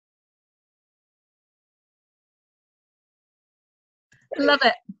Love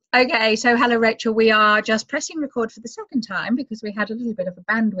it. Okay, so hello Rachel, we are just pressing record for the second time because we had a little bit of a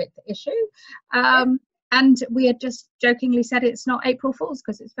bandwidth issue, and we had just jokingly said it's not April Fool's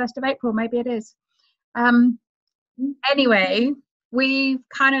because it's 1st of April. Maybe it is. Anyway, we've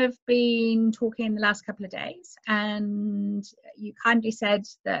kind of been talking the last couple of days, and you kindly said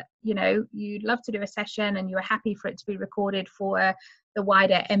that, you know, you'd love to do a session and you were happy for it to be recorded for the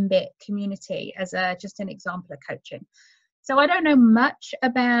wider mBIT community as just an example of coaching. So I don't know much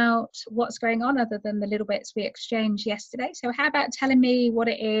about what's going on other than the little bits we exchanged yesterday. So how about telling me what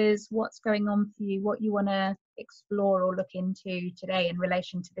it is, what's going on for you, what you want to explore or look into today in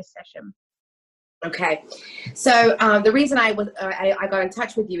relation to this session? Okay, so the reason I got in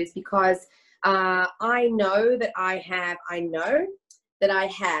touch with you is because I know that I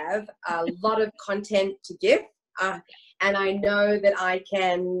have a lot of content to give, and I know that I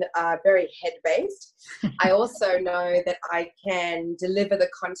can very head-based. I also know that I can deliver the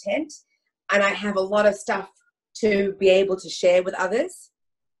content, and I have a lot of stuff to be able to share with others.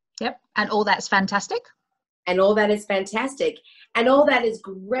 Yep, and all that's fantastic. And all that is fantastic, and all that is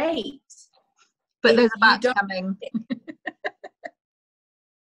great. But there's a but coming.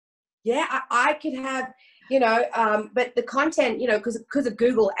 Yeah, I could have, you know, but the content, you know, because of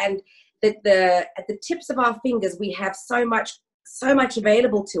Google and at the tips of our fingers, we have so much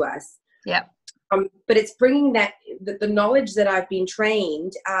available to us. Yeah. But it's bringing that the knowledge that I've been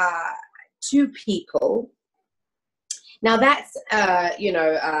trained to people. Now that's you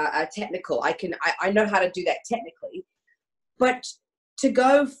know, technical. I know how to do that technically, but to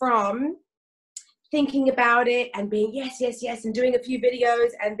go from thinking about it and being yes and doing a few videos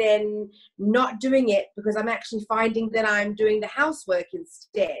and then not doing it because I'm actually finding that I'm doing the housework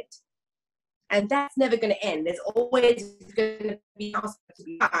instead, and that's never going to end. There's always going to be housework to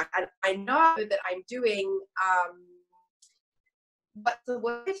be done, and I know that I'm doing what's the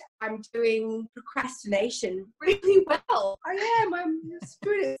word? I'm doing procrastination really well. I am. I'm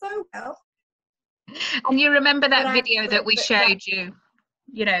doing it so well. And you remember that video that we showed you?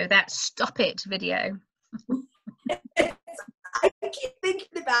 You know, that stop it video. I keep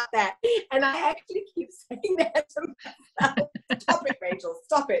thinking about that, and I actually keep saying that to myself. Stop it, Rachel,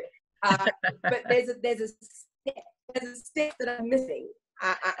 stop it. But there's a step that I'm missing.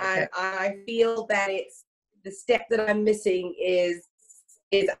 I feel that it's the step that I'm missing is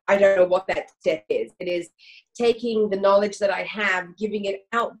I don't know what that step is. It is taking the knowledge that I have, giving it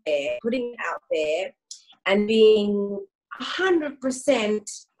out there, putting it out there, and being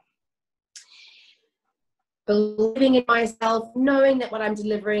 100% believing in myself, knowing that what I'm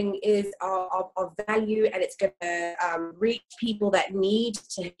delivering is of value and it's going to reach people that need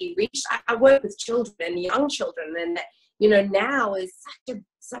to be reached. I work with children and young children, and you know, now is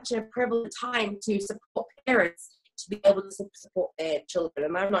such a prevalent time to support parents to be able to support their children.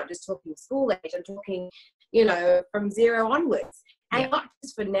 And I'm not just talking school age, I'm talking, you know, from 0 onwards, and not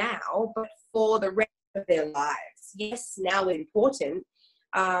just for now, but for the rest of their lives. Yes, now is important,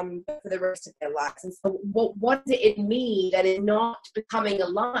 but for the rest of their lives. And so what is it in me that is not becoming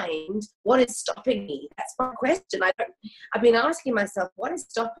aligned? What is stopping me? That's my question. I've been asking myself, what is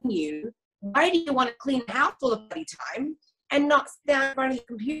stopping you? Why do you want to clean the house all the bloody time and not sit down in front of the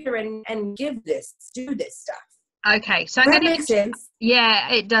computer and do this stuff? Okay, so that makes sense. Yeah,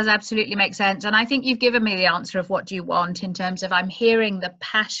 it does absolutely make sense. And I think you've given me the answer of what do you want, in terms of I'm hearing the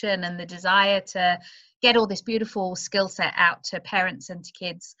passion and the desire to get all this beautiful skill set out to parents and to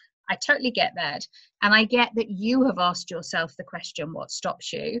kids. I totally get that. And I get that you have asked yourself the question, what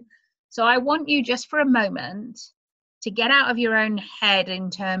stops you? So I want you just for a moment to get out of your own head in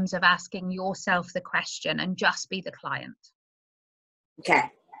terms of asking yourself the question and just be the client. Okay.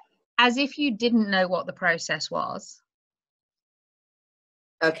 As if you didn't know what the process was.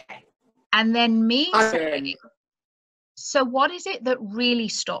 Okay. And then me saying, so what is it that really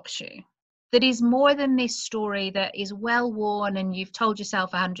stops you? That is more than this story that is well worn and you've told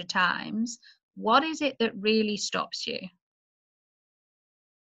yourself 100 times. What is it that really stops you?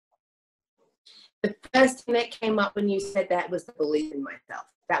 The first thing that came up when you said that was the belief in myself.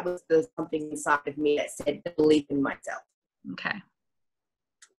 That was something inside of me that said the belief in myself. Okay.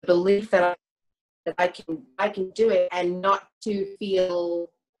 The belief that I can do it and not to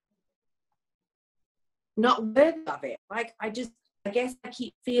feel not worthy of it. Like I guess I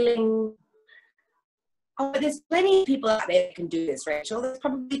keep feeling, oh, there's plenty of people out there that can do this, Rachel. There's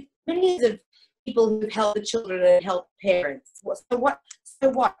probably millions of people who've helped the children and helped parents. So what?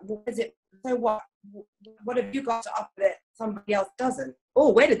 What is it? So what? What have you got to offer that somebody else doesn't? Oh,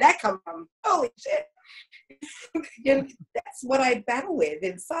 where did that come from? Holy shit. You know, that's what I battle with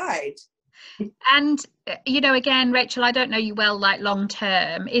inside. And, you know, again, Rachel, I don't know you well, like long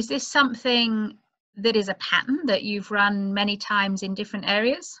term. Is this something that is a pattern that you've run many times in different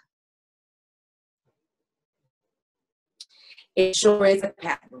areas? It sure is a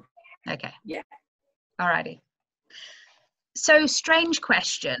pattern. Okay. Yeah. Alrighty. So, strange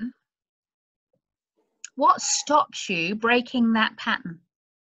question. What stops you breaking that pattern?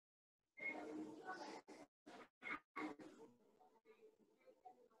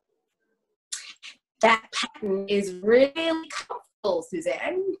 That pattern is really comfortable,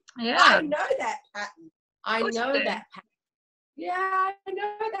 Suzanne. Yeah. I know that pattern. I course you know do. that pattern. Yeah, I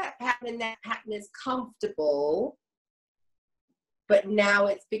know that pattern, and that pattern is comfortable, but now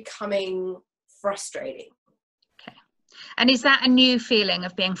it's becoming frustrating. Okay. And is that a new feeling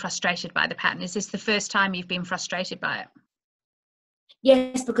of being frustrated by the pattern? Is this the first time you've been frustrated by it?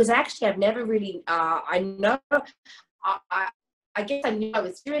 Yes, because actually I've never really, I guess I knew I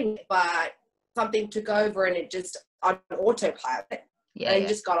was doing it, but something took over and it just on autopilot and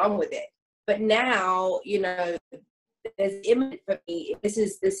just got on with it. But now, you know, there's imminent for me. This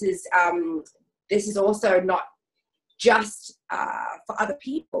is also not just for other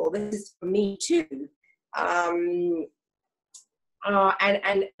people. This is for me too. And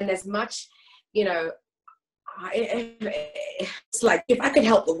as much, you know, it's like if I could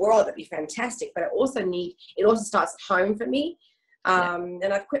help the world, that'd be fantastic. But it also starts at home for me. And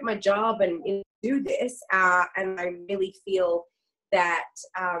I've quit my job and do this, and I really feel that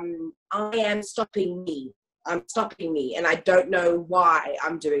I am stopping me. I'm stopping me, and I don't know why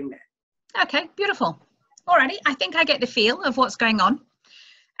I'm doing that. Okay, beautiful. Alrighty, I think I get the feel of what's going on.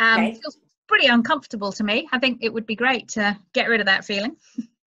 Okay. It feels pretty uncomfortable to me. I think it would be great to get rid of that feeling.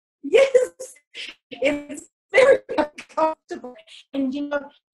 Yes, it's very uncomfortable. And you know,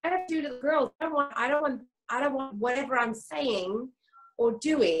 I do to the girls. I don't want whatever I'm saying or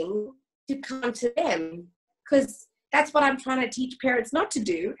doing to come to them, because that's what I'm trying to teach parents not to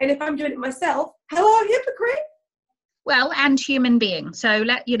do. And if I'm doing it myself, hello, hypocrite. Well, and human being. So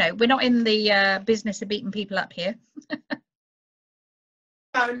we're not in the business of beating people up here.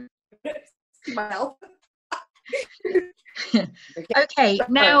 Okay,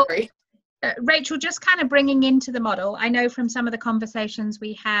 now Rachel, just kind of bringing into the model, I know from some of the conversations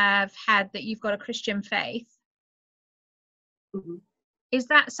we have had that you've got a Christian faith. Mm-hmm. Is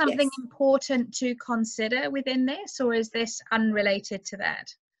that something Yes. important to consider within this, or is this unrelated to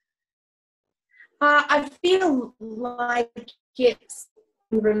that? I feel like it's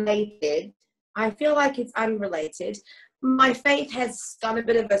unrelated. My faith has done a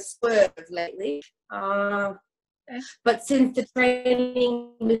bit of a swerve lately. But since the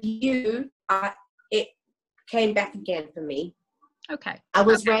training with you, it came back again for me. Okay. I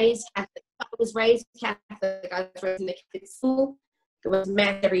was raised Catholic. I was raised in the Catholic school. There was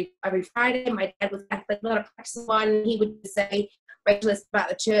mass every Friday. My dad was Catholic, not a practicing one. He would say, Rachel, it's about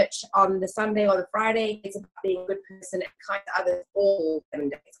the church on the Sunday or the Friday. It's about being a good person and kind to others all 7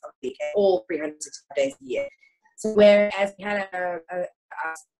 days of the week, all 365 days a year. So whereas we had a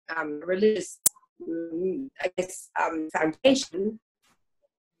religious, I guess, foundation,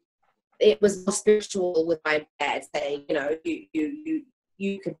 it was more spiritual with my dad saying, you know,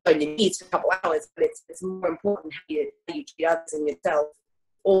 you can go on your knees for a couple hours, but it's more important how you treat others and yourself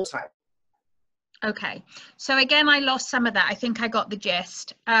all the time. Okay, so again, I lost some of that. I think I got the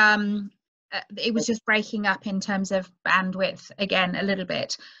gist. It was just breaking up in terms of bandwidth again a little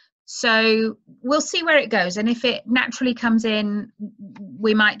bit. So we'll see where it goes, and if it naturally comes in,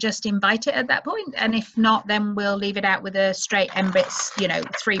 we might just invite it at that point, and if not, then we'll leave it out with a straight mBIT,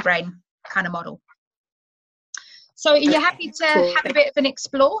 3-brain kind of model. So are you happy to have a bit of an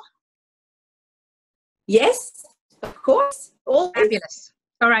explore? Yes, of course. Fabulous.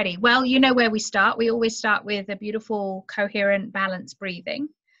 Alrighty, well, you know where we start. We always start with a beautiful, coherent, balanced breathing.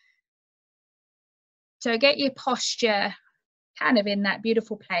 So get your posture kind of in that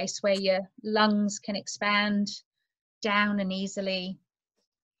beautiful place where your lungs can expand down and easily.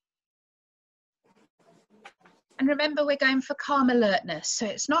 And remember, we're going for calm alertness. So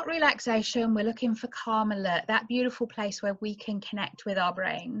it's not relaxation, we're looking for calm alert, that beautiful place where we can connect with our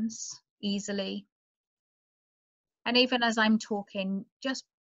brains easily. And even as I'm talking, just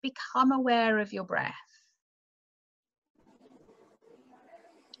become aware of your breath.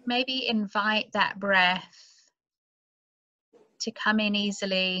 Maybe invite that breath to come in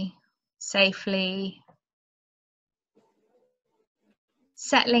easily, safely.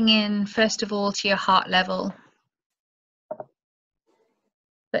 Settling in, first of all, to your heart level.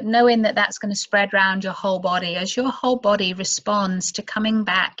 But knowing that that's going to spread around your whole body as your whole body responds to coming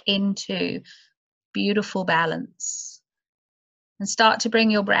back into beautiful balance. And start to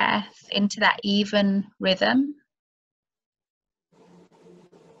bring your breath into that even rhythm.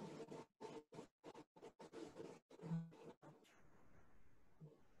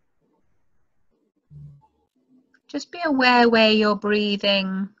 Just be aware where you're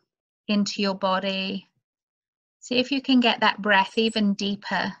breathing into your body. See if you can get that breath even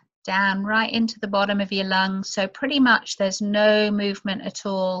deeper down right into the bottom of your lungs. So pretty much there's no movement at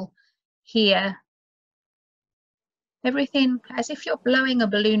all here. Everything as if you're blowing a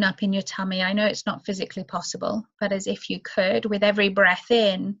balloon up in your tummy. I know it's not physically possible, but as if you could, with every breath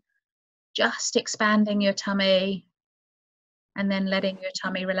in, just expanding your tummy and then letting your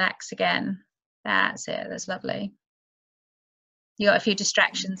tummy relax again. That's it. That's lovely. You got a few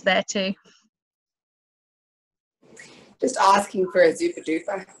distractions there too. Just asking for a Zupa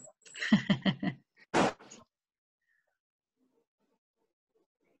Duper.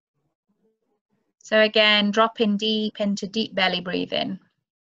 So again, dropping deep into deep belly breathing.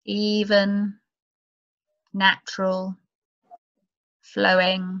 Even, natural,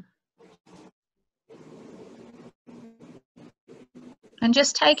 flowing. And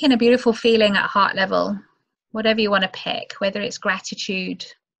just taking a beautiful feeling at heart level, whatever you want to pick, whether it's gratitude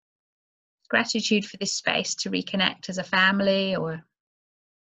for this space to reconnect as a family, or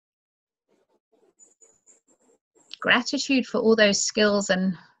gratitude for all those skills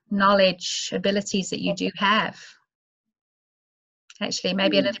and knowledge, abilities that you do have. Actually,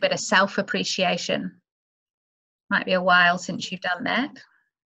 maybe a little bit of self-appreciation. Might be a while since you've done that.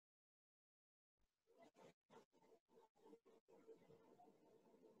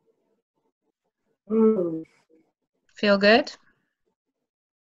 Feel good?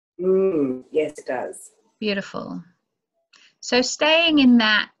 Yes, it does. Beautiful. So staying in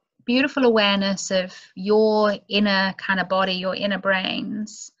that beautiful awareness of your inner kind of body, your inner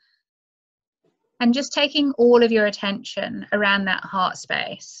brains, and just taking all of your attention around that heart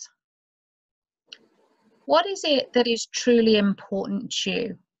space. What is it that is truly important to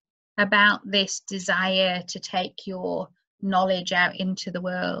you about this desire to take your knowledge out into the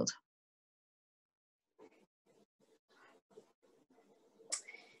world?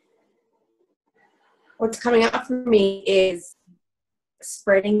 What's coming up for me is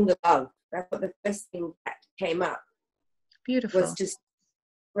spreading the love. That's what the first thing that came up. Beautiful. Was just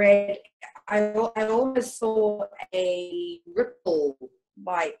spread. I almost saw a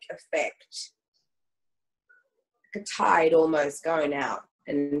ripple-like effect, like a tide almost going out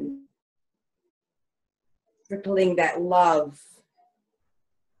and rippling that love.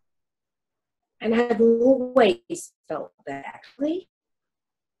 And I've always felt that, actually.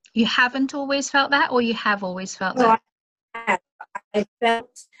 You haven't always felt that, or you have always felt that?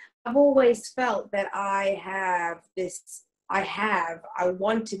 I've always felt that I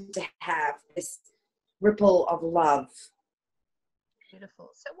wanted to have this ripple of love.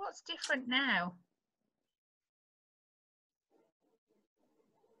 Beautiful. So what's different now?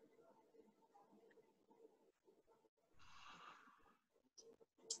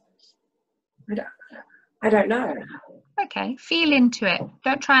 I don't know. Okay, feel into it.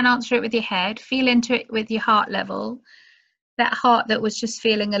 Don't try and answer it with your head. Feel into it with your heart level. That heart that was just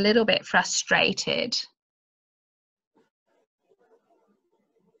feeling a little bit frustrated.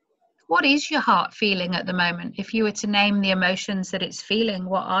 What is your heart feeling at the moment? If you were to name the emotions that it's feeling,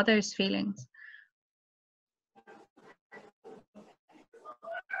 what are those feelings?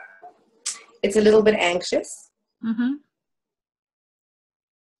 It's a little bit anxious. Mm-hmm.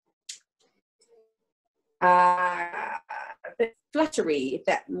 The fluttery, if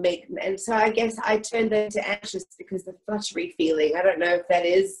that make, and so I guess I turned that into anxious because the fluttery feeling. I don't know if that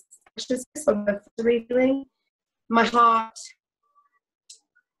is anxiousness or the fluttery feeling. My heart.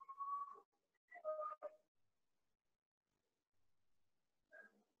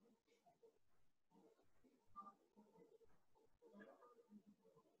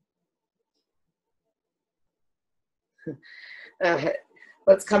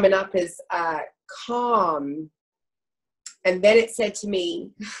 What's coming up is calm. And then it said to me,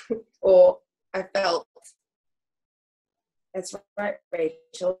 or I felt, that's right,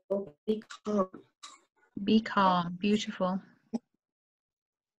 Rachel, be calm. Be calm. Beautiful.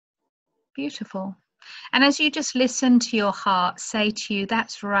 Beautiful. And as you just listen to your heart say to you,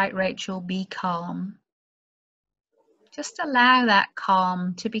 that's right, Rachel, be calm. Just allow that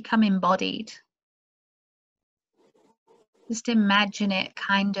calm to become embodied. Just imagine it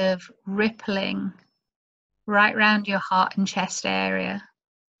kind of rippling right round your heart and chest area,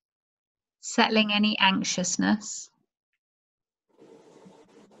 settling any anxiousness.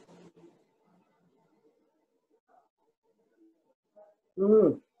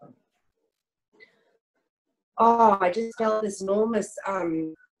 oh, I just felt this enormous, oh,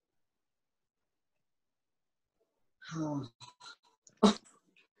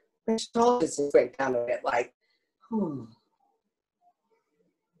 my shoulders just went down a bit, like, oh.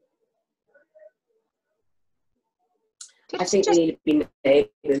 I think we need to be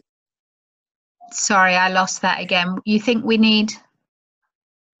neighbours. Sorry, I lost that again. You think we need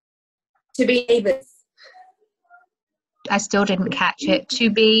to be neighbours? I still didn't catch it. To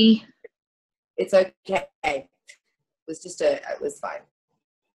be. It's okay. It was fine.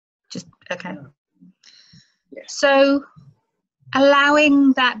 Just okay. Yeah. So,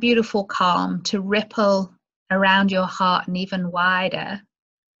 allowing that beautiful calm to ripple around your heart and even wider,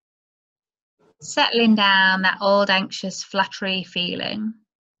 settling down that old anxious fluttery feeling.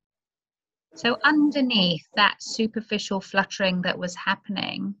 So underneath that superficial fluttering that was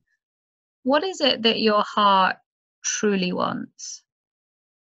happening, what is it that your heart truly wants?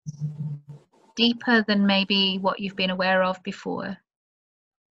 Deeper than maybe what you've been aware of before.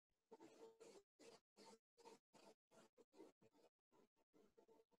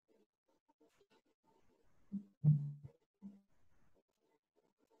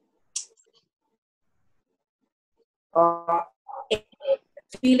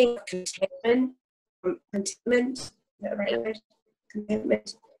 Feeling contentment. Is that the right word?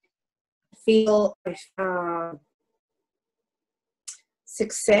 Contentment. Feel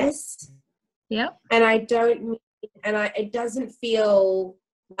success. Yeah. And it doesn't feel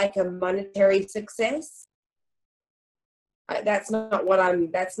like a monetary success. That's not what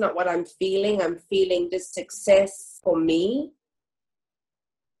I'm feeling. I'm feeling just success for me.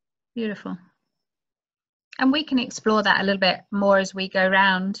 Beautiful. And we can explore that a little bit more as we go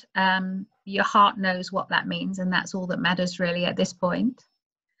round. Your heart knows what that means, and that's all that matters really at this point.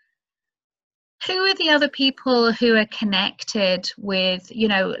 Who are the other people who are connected with,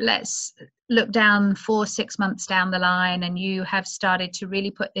 let's look down 4-6 months down the line, and you have started to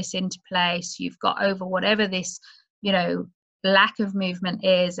really put this into place. You've got over whatever this, lack of movement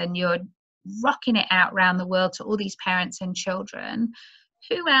is, and you're rocking it out around the world to all these parents and children.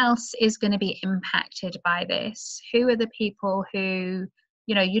 Who else is going to be impacted by this? Who are the people who,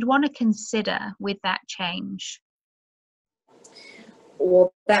 you'd want to consider with that change?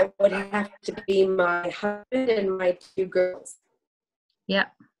 Well, that would have to be my husband and my 2 girls.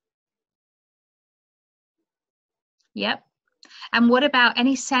 Yep. And what about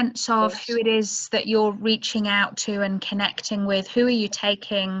any sense of who it is that you're reaching out to and connecting with? Who are you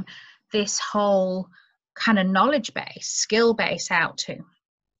taking this whole kind of knowledge base, skill base out to?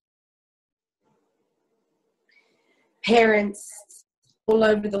 Parents all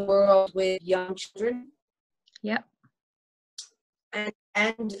over the world with young children. Yep.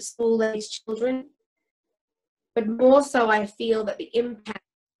 And school-aged children. But more so, I feel that the impact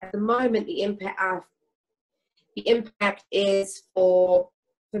at the moment, the impact is for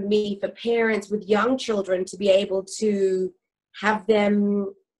parents with young children to be able to have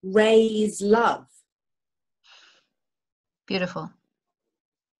them raise love. Beautiful.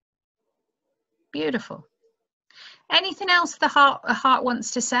 Beautiful. Anything else the heart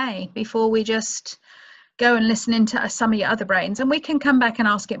wants to say before we just go and listen into some of your other brains? And we can come back and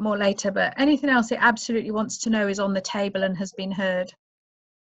ask it more later, but anything else it absolutely wants to know is on the table and has been heard.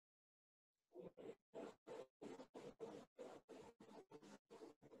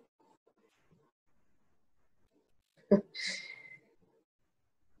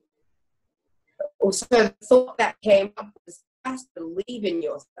 Also, the thought that came up was just believe in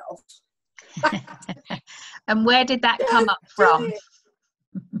yourself. And where did that come up from?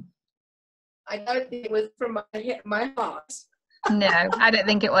 I don't think it was from my heart. No, I don't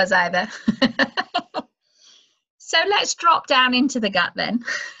think it was either. So let's drop down into the gut then.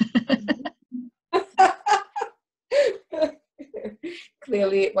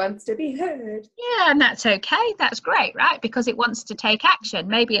 Clearly it wants to be heard. Yeah, and that's okay. That's great, right? Because it wants to take action.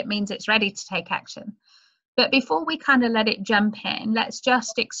 Maybe it means it's ready to take action. But before we kind of let it jump in, let's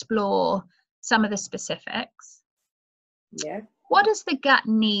just explore some of the specifics. Yeah. What does the gut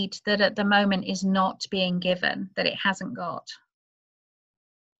need that at the moment is not being given, that it hasn't got?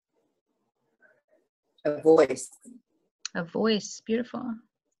 A voice. A voice. Beautiful.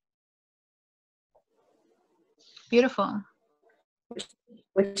 Beautiful.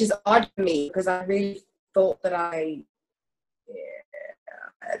 Which is odd for me because I really thought that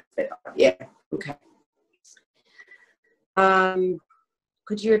yeah. Okay.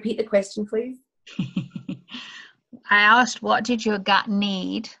 Could you repeat the question, please? I asked, what did your gut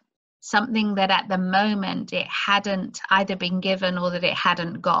need? Something that at the moment it hadn't either been given or that it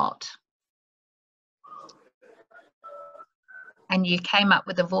hadn't got. And you came up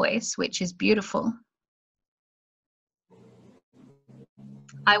with a voice, which is beautiful.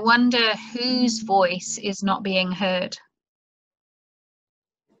 I wonder whose voice is not being heard.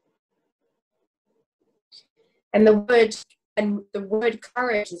 And the word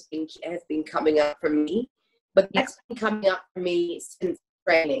courage has been coming up for me, but that's been coming up for me since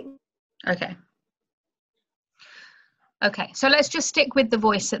training. Okay. Okay, so let's just stick with the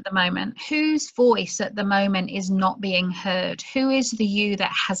voice at the moment. Whose voice at the moment is not being heard? Who is the you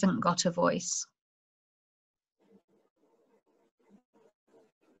that hasn't got a voice?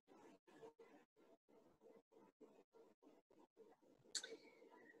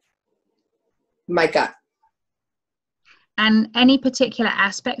 My gut. And any particular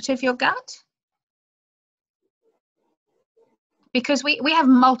aspect of your gut? Because we have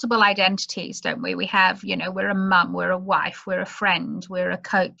multiple identities, don't we? We have, you know, we're a mum, we're a wife, we're a friend, we're a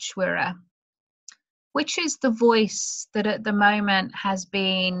coach, which is the voice that at the moment has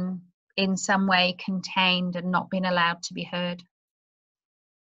been in some way contained and not been allowed to be heard?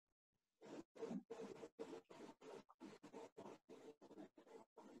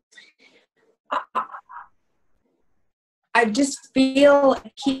 I just feel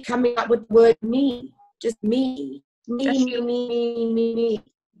I keep coming up with the word me. Just me. Me.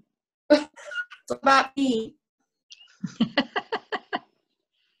 It's about me.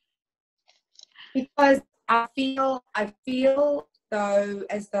 Because I feel though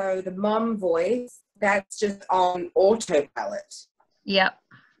as though the mum voice, that's just on autopilot. Yep.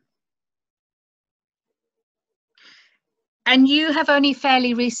 And you have only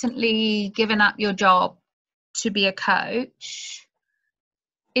fairly recently given up your job to be a coach.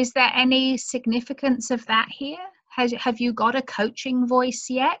 Is there any significance of that here? Have you got a coaching voice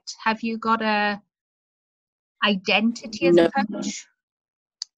yet? Have you got a identity as a coach?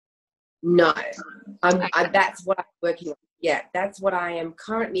 No. That's what I'm working on. Yeah, that's what I am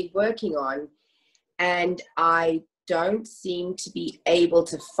currently working on. And I don't seem to be able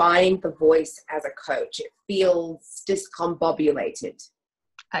to find the voice as a coach. It feels discombobulated.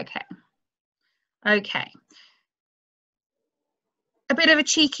 Okay. Okay. A bit of a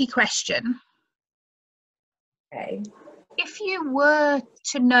cheeky question. Okay. If you were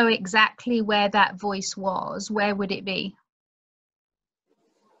to know exactly where that voice was, where would it be?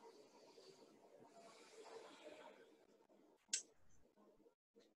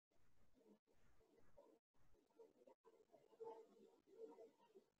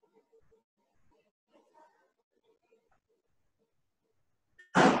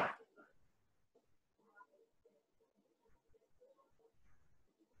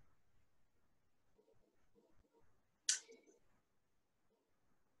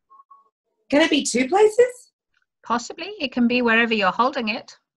 Can it be two places? Possibly. It can be wherever you're holding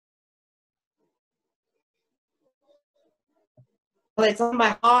it. Well, it's on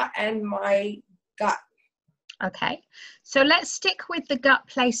my heart and my gut. Okay. So let's stick with the gut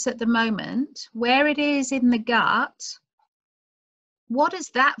place at the moment. Where it is in the gut, what does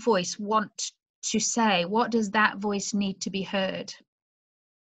that voice want to say? What does that voice need to be heard?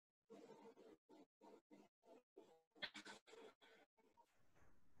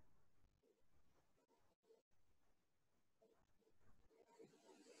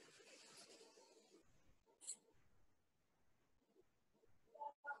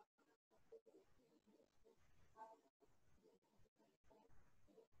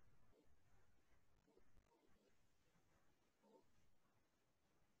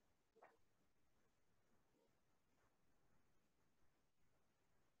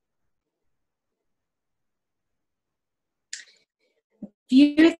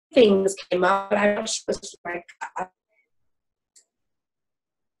 Few things came up, but I'm not sure it's my gut.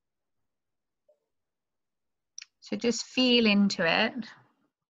 So just feel into it.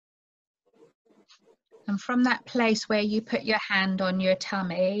 And from that place where you put your hand on your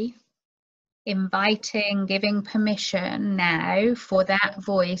tummy, inviting, giving permission now for that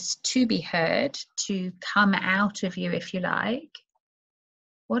voice to be heard, to come out of you, if you like.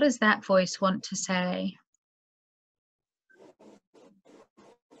 What does that voice want to say?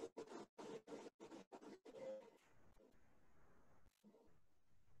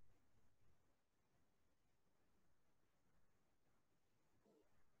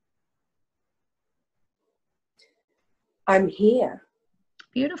 I'm here.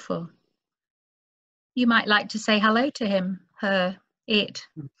 Beautiful. You might like to say hello to him, her, it.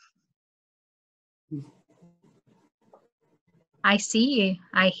 I see you.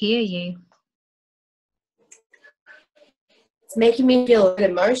 I hear you. It's making me feel a bit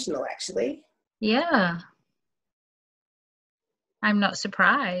emotional, actually. Yeah. I'm not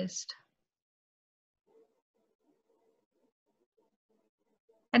surprised.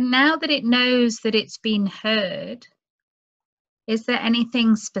 And now that it knows that it's been heard, Is there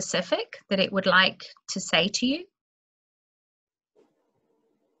anything specific that it would like to say to you?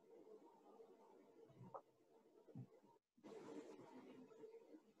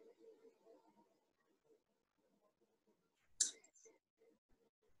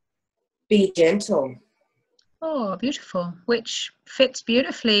 Be gentle. Oh, beautiful. Which fits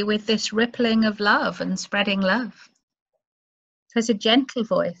beautifully with this rippling of love and spreading love. So it's a gentle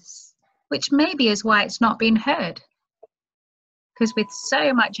voice, which maybe is why it's not been heard. Because with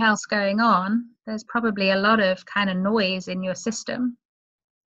so much else going on, there's probably a lot of kind of noise in your system.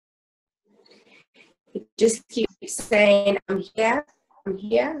 It just keeps saying, I'm here,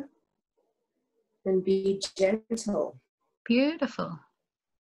 and be gentle. Beautiful.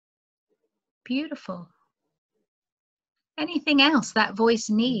 Beautiful. Anything else that voice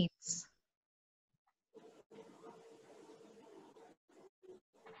needs?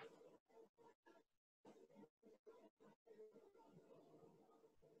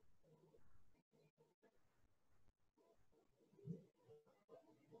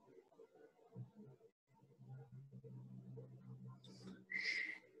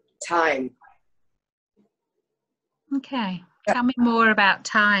 Time. Okay. Tell me more about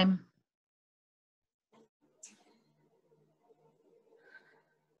time.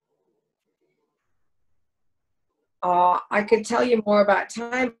 I could tell you more about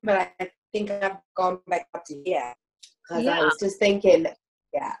time, but I think I've gone back up to here. Because I was just thinking,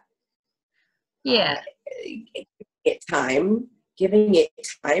 giving it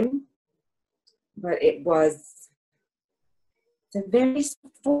time, but it's a very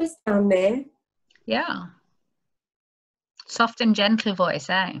soft voice down there. Yeah. Soft and gentle voice,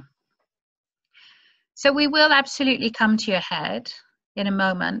 eh? So we will absolutely come to your head in a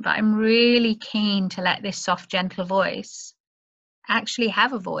moment, but I'm really keen to let this soft, gentle voice actually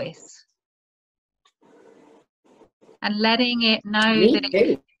have a voice. And letting it know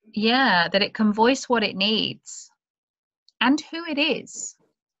that it can voice what it needs and who it is.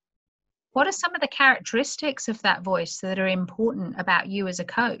 What are some of the characteristics of that voice that are important about you as a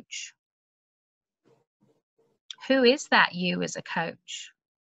coach? Who is that you as a coach?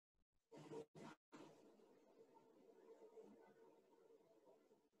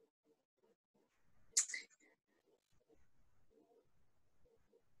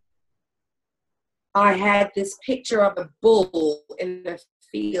 I had this picture of a bull in the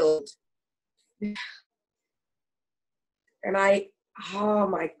field. And oh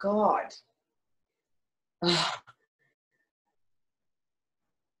my God.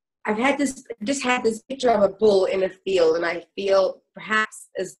 I've just had this picture of a bull in a field, and I feel perhaps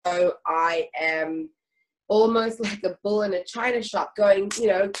as though I am almost like a bull in a china shop going,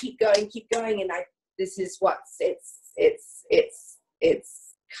 keep going. And this is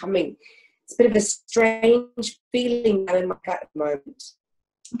it's coming. It's a bit of a strange feeling in my gut at the moment.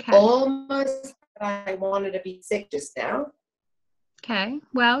 Okay. Almost I wanted to be sick just now. Okay,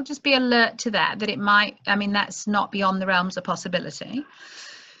 well, just be alert to that it might, that's not beyond the realms of possibility.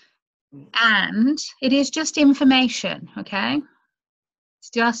 And it is just information, okay? It's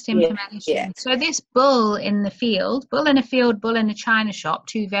just information. Yeah. So this bull in a field, bull in a china shop,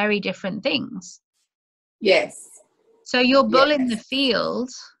 two very different things. Yes. So your bull in the field,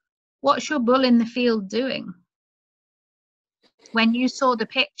 what's your bull in the field doing? When you saw the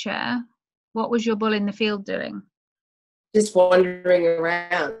picture, what was your bull in the field doing? Just wandering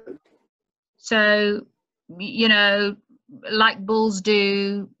around. So, like bulls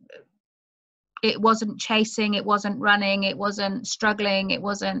do, it wasn't chasing, it wasn't running, it wasn't struggling, it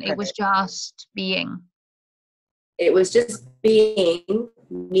was just being. It was just being,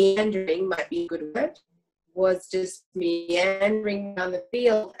 meandering might be a good word, was just meandering around the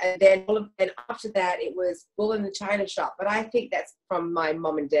field. And then after that, it was bull in the china shop. But I think that's from my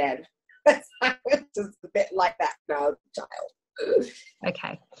mom and dad. I was just a bit like that when I was a child.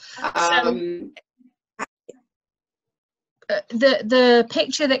 Okay. The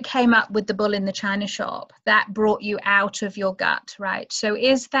picture that came up with the bull in the china shop, that brought you out of your gut, right? So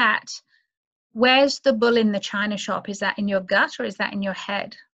where's the bull in the china shop? Is that in your gut or is that in your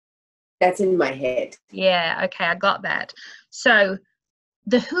head? That's in my head. Yeah, okay, I got that. So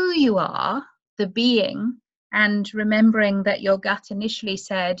the who you are, the being, and remembering that your gut initially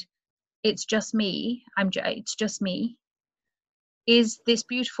said, it's just me, it's just me, is this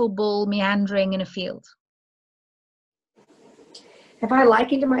beautiful bull meandering in a field. Have I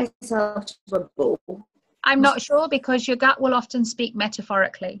likened myself to a bull? I'm not sure, because your gut will often speak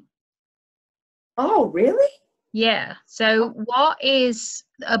metaphorically. Oh, really? Yeah. So what is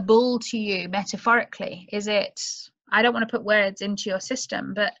a bull to you metaphorically? Is it, I don't want to put words into your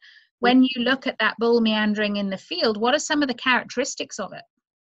system, but when you look at that bull meandering in the field, what are some of the characteristics of it?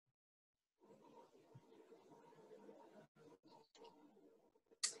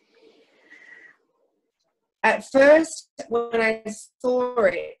 At first, when I saw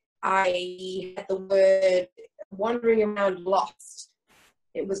it, I had the word wandering around lost.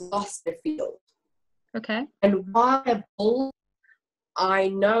 It was lost in the field. Okay. And why a bull? I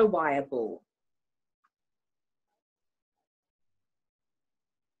know why a bull.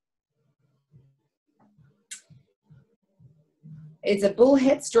 Is a bull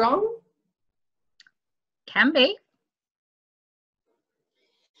headstrong? Can be.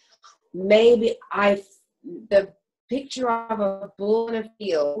 Maybe the picture of a bull in a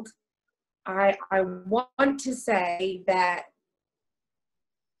field, I want to say that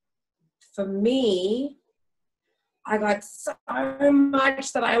for me, I got so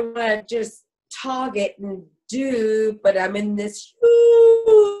much that I want to just target and do, but I'm in this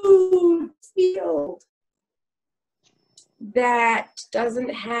huge field that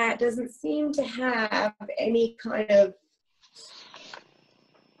doesn't seem to have any kind of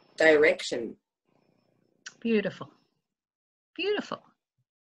direction. Beautiful. Beautiful.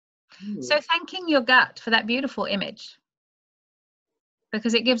 So thanking your gut for that beautiful image,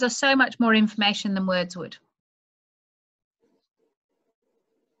 because it gives us so much more information than words would.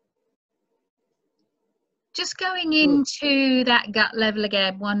 Just going into that gut level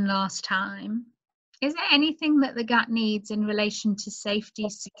again one last time, is there anything that the gut needs in relation to safety,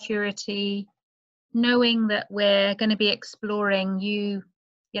 security, knowing that we're going to be exploring you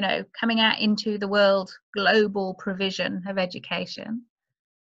know, coming out into the world, global provision of education?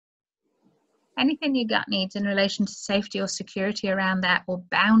 Anything your gut needs in relation to safety or security around that, or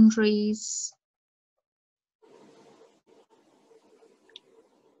boundaries?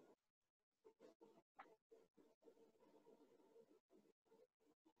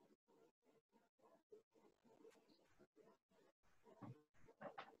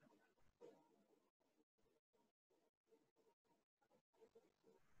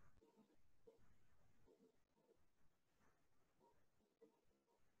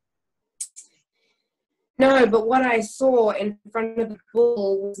 No, but what I saw in front of the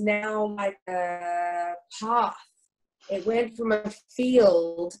bull was now like a path. It went from a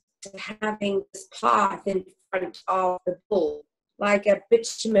field to having this path in front of the bull, like a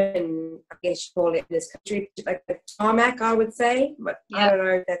bitumen, I guess you call it in this country, like a tarmac, I would say, but I don't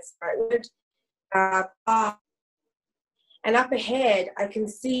know if that's the right word. Path. And up ahead, I can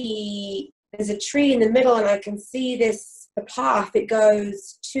see there's a tree in the middle, and I can see the path. It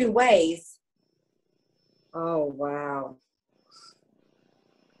goes two ways. Oh, wow.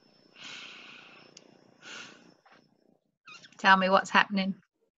 Tell me what's happening.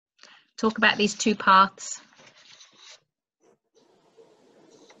 Talk about these two paths.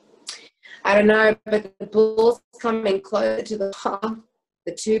 I don't know, but the bull's coming closer to the path,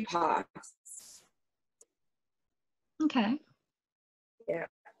 the two paths. Okay. Yeah.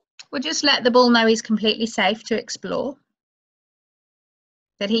 We'll just let the bull know he's completely safe to explore,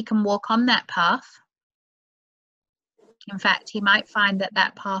 that he can walk on that path. In fact, he might find that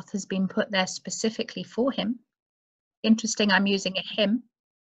that path has been put there specifically for him. Interesting, I'm using a him.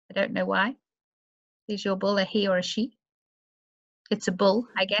 I don't know why. Is your bull a he or a she? It's a bull,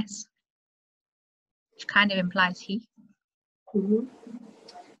 I guess, which kind of implies he. Mm-hmm.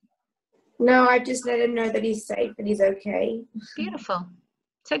 No, I just let him know that he's safe and he's okay. Beautiful.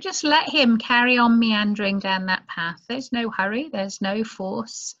 So just let him carry on meandering down that path. There's no hurry, there's no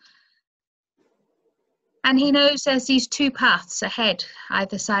force. And he knows there's these two paths ahead,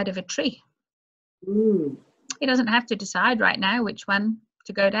 either side of a tree. He doesn't have to decide right now which one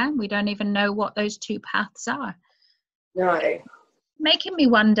to go down. We don't even know what those two paths are. No. Making me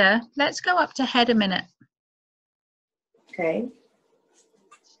wonder, let's go up to head a minute. Okay.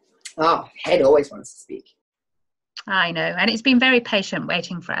 Oh, head always wants to speak. I know, and it's been very patient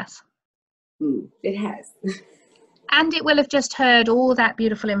waiting for us. It has. And it will have just heard all that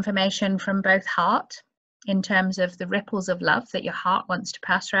beautiful information from both heart, in terms of the ripples of love that your heart wants to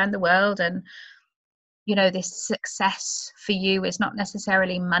pass around the world. And, you know, this success for you is not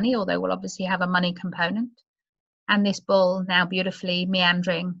necessarily money, although we'll obviously have a money component. And this bull now beautifully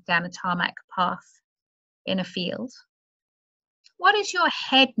meandering down a tarmac path in a field. What does your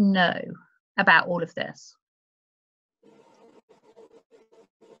head know about all of this?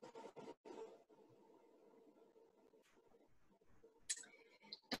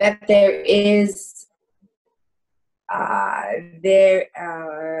 That there is there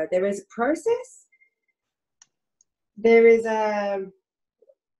is a process. There is a.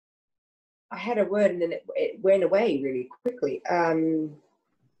 I had a word and then it went away really quickly.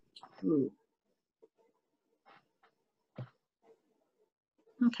 Mm.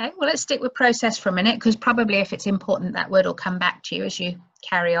 Okay, well, let's stick with process for a minute, because probably if it's important, that word will come back to you as you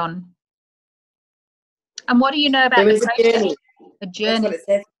carry on. And what do you know about There the is process? a journey. A journey. That's what it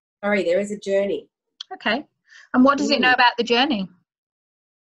says. Sorry, there is a journey. Okay. And what does it know about the journey?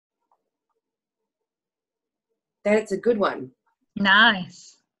 That it's a good one.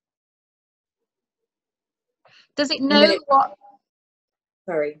 Nice. Does it know what?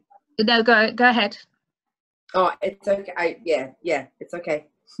 Sorry. No, go ahead. Oh, it's okay. Yeah, it's okay.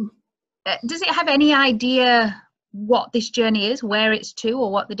 Does it have any idea what this journey is, where it's to,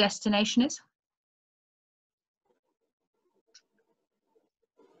 or what the destination is?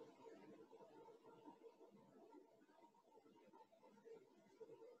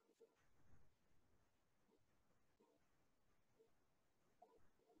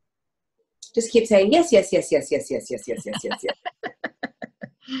 Just keep saying yes, yes, yes, yes, yes, yes, yes, yes, yes, yes, yes.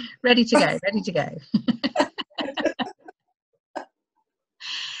 Ready to go, ready to go.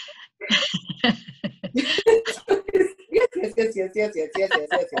 Yes, yes, yes, yes, yes, yes, yes,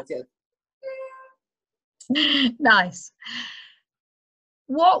 yes, yes, yes. Nice.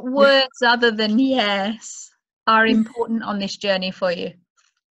 What words other than yes are important on this journey for you?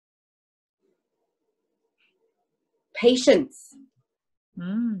 Patience.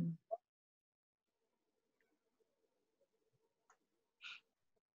 Mm.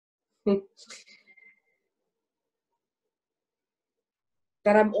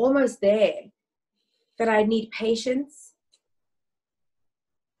 That I'm almost there, that I need patience.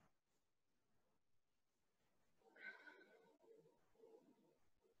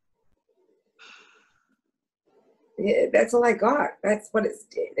 Yeah, that's all I got. That's what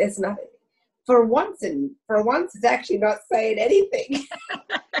it's nothing. For once, it's actually not saying anything.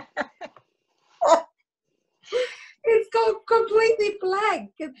 It's gone completely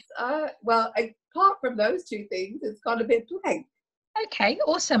blank. It's well, apart from those two things, it's gone a bit blank. Okay,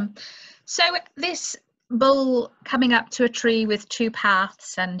 awesome. So this bull coming up to a tree with two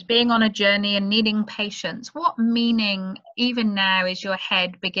paths and being on a journey and needing patience, what meaning even now is your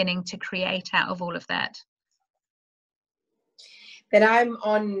head beginning to create out of all of that? That I'm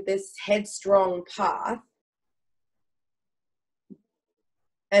on this headstrong path,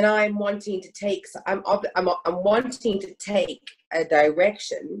 and I'm wanting to take. I'm wanting to take a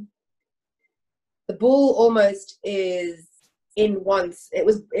direction. The bull almost is in once. It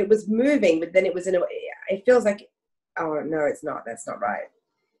was moving, but then it was in a. It feels like, oh no, it's not. That's not right.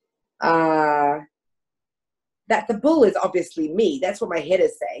 That the bull is obviously me. That's what my head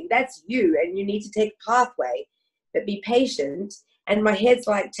is saying. That's you, and you need to take a pathway, but be patient. And my head's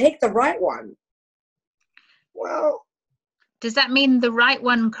like, take the right one. Well, does that mean the right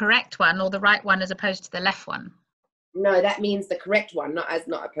one, correct one, or the right one as opposed to the left one? No, that means the correct one, not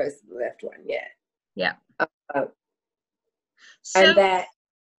opposed to the left one. Yeah. Yeah. And that,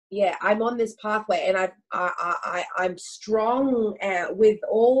 yeah, I'm on this pathway, and I'm strong with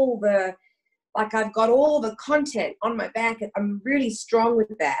all the, like, I've got all the content on my back, and I'm really strong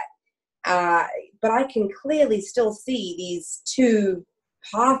with that. But I can clearly still see these two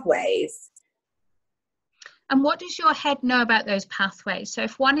pathways. And what does your head know about those pathways? So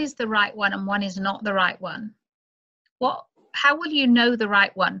if one is the right one and one is not the right one, how will you know the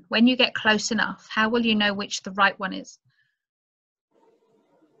right one? When you get close enough, how will you know which the right one is?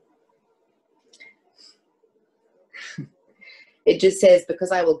 It just says,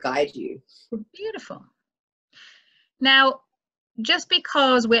 because I will guide you. Beautiful. Now, just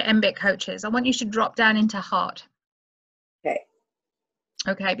because we're mBIT coaches, I want you to drop down into heart. Okay.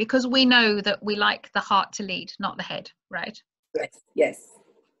 Okay, because we know that we like the heart to lead, not the head, right? Yes. Yes.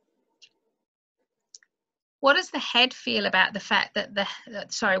 What does the head feel about the fact that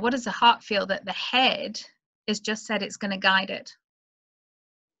what does the heart feel that the head has just said it's going to guide it?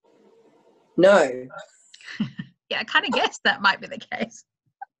 No. Yeah, I kind of guessed that might be the case.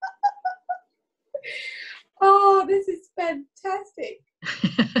 Oh, this is fantastic.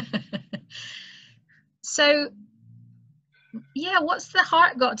 So, yeah, what's the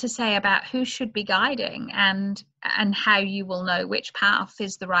heart got to say about who should be guiding and how you will know which path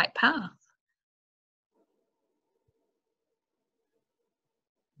is the right path?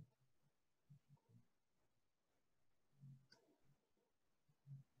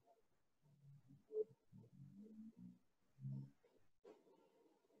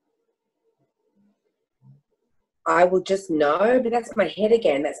 I will just know, but that's my head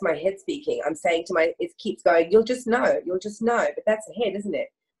again. That's my head speaking. I'm saying to it keeps going, you'll just know, but that's the head, isn't it?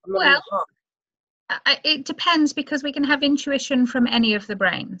 I'm not in the heart. It depends, because we can have intuition from any of the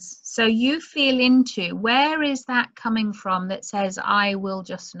brains. So you feel into, where is that coming from that says, I will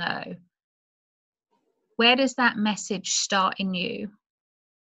just know? Where does that message start in you?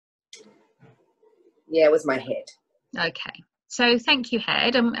 Yeah, it was my head. Okay. So thank you,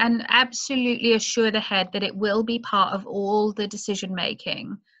 head, and absolutely assure the head that it will be part of all the decision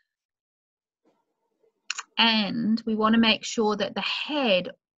making. And we want to make sure that the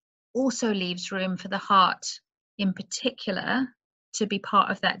head also leaves room for the heart in particular to be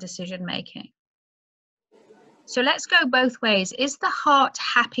part of that decision making. So let's go both ways. Is the heart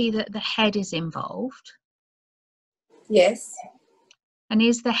happy that the head is involved? Yes. And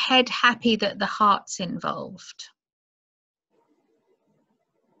is the head happy that the heart's involved?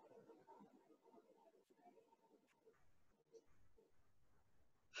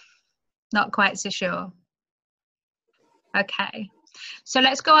 Not quite so sure. Okay, so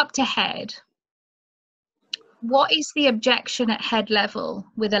let's go up to head. What is the objection at head level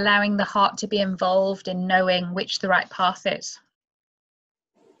with allowing the heart to be involved in knowing which the right path is?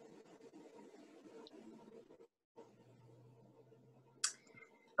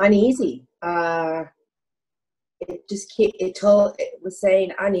 Uneasy. It was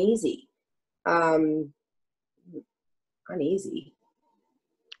saying uneasy. Uneasy.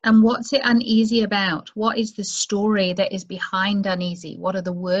 And what's it uneasy about? What is the story that is behind uneasy? What are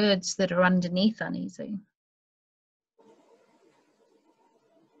the words that are underneath uneasy?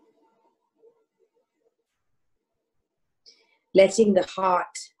 Letting the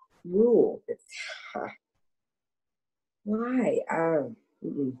heart rule. Why?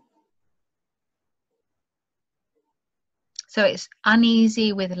 So it's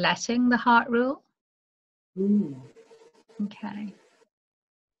uneasy with letting the heart rule? Okay.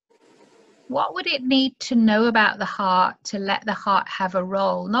 What would it need to know about the heart to let the heart have a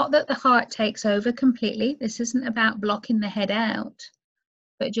role? Not that the heart takes over completely. This isn't about blocking the head out,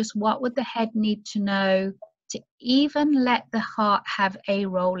 but just what would the head need to know to even let the heart have a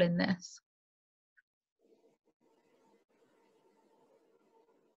role in this?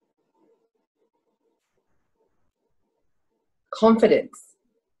 Confidence.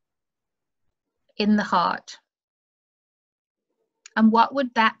 In the heart. And what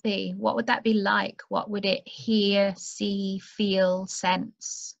would that be? What would that be like? What would it hear, see, feel,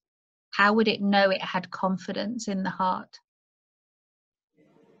 sense? How would it know it had confidence in the heart?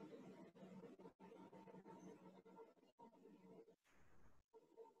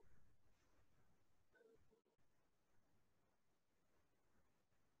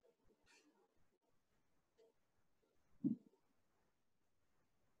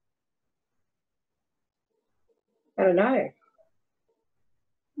 I don't know.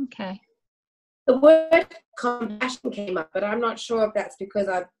 Okay. The word compassion came up, but I'm not sure if that's because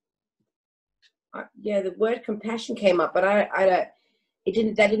yeah, the word compassion came up, but that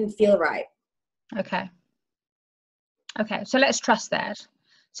didn't feel right. Okay. Okay, so let's trust that.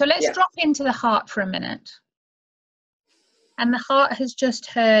 So let's drop into the heart for a minute. And the heart has just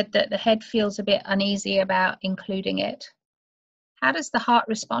heard that the head feels a bit uneasy about including it. How does the heart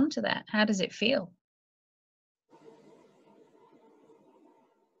respond to that? How does it feel?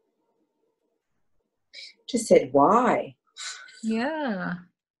 Just said, why? Yeah.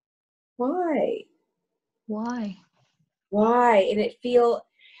 Why? Why? Why? And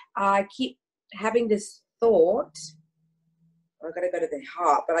I keep having this thought. I've got to go to the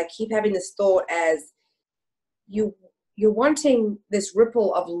heart, but I keep having this thought as you're wanting this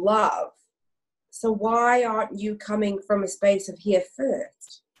ripple of love. So why aren't you coming from a space of here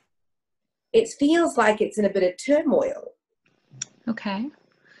first? It feels like it's in a bit of turmoil. Okay.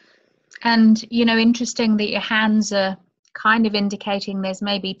 And, interesting that your hands are kind of indicating there's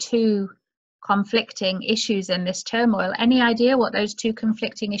maybe two conflicting issues in this turmoil. Any idea what those two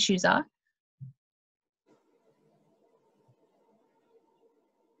conflicting issues are?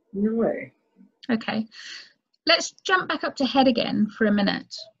 No. Okay. Let's jump back up to head again for a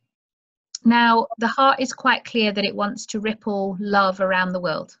minute. Now, the heart is quite clear that it wants to ripple love around the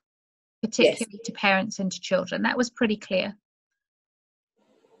world, particularly to parents and to children. That was pretty clear.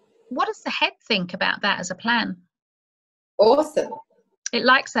 What does the head think about that as a plan? Awesome. It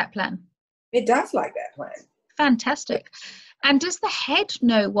likes that plan. It does like that plan. Fantastic. And does the head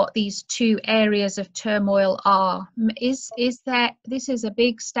know what these two areas of turmoil are? Is there, this is a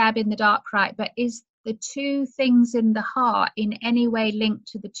big stab in the dark, right? But is the two things in the heart in any way linked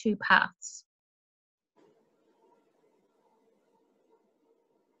to the two paths?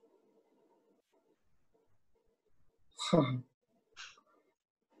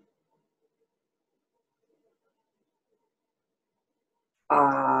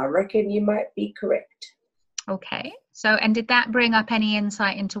 I reckon you might be correct. Okay. So, and did that bring up any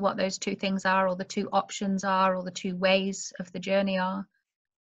insight into what those two things are, or the two options are, or the two ways of the journey are?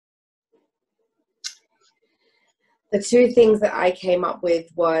 The two things that I came up with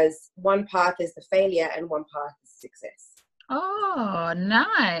was one path is the failure and one path is success. Oh,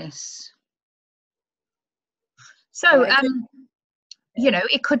 nice. So, you know,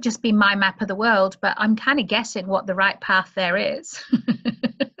 it could just be my map of the world, but I'm kind of guessing what the right path there is.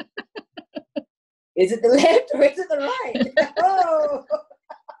 Is it the left or is it the right? Oh.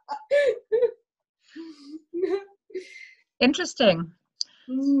 Interesting.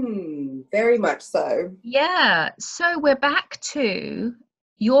 Very much so. Yeah. So we're back to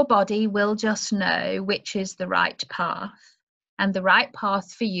your body will just know which is the right path. And the right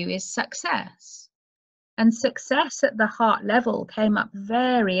path for you is success. And success at the heart level came up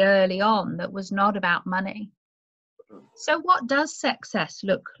very early on, that was not about money. So what does success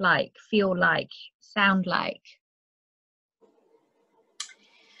look like, feel like, sound like?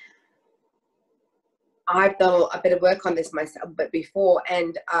 I've done a bit of work on this myself, but before,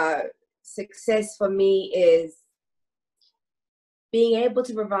 and success for me is being able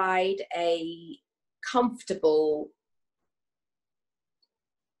to provide a comfortable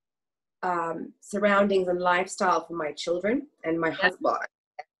surroundings and lifestyle for my children and my husband.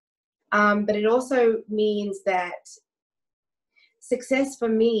 But it also means that success for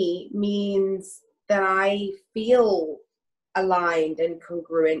me means that I feel aligned and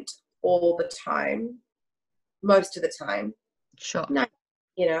congruent all the time, most of the time. Sure. No,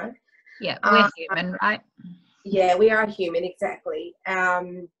 you know. Yeah, we're human, right? Yeah, we are human, exactly.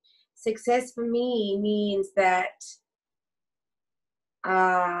 Success for me means that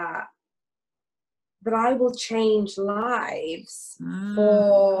that I will change lives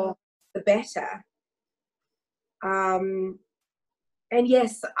for the better. And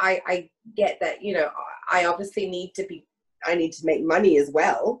yes, I get that, you know, I obviously need to make money as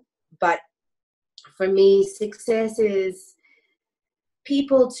well. But for me, success is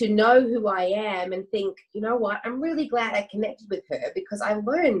people to know who I am and think, you know what, I'm really glad I connected with her because I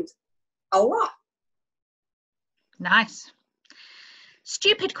learned a lot. Nice.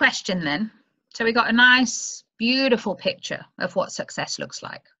 Stupid question then. So we got a nice, beautiful picture of what success looks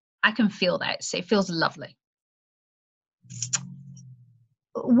like. I can feel that. So it feels lovely.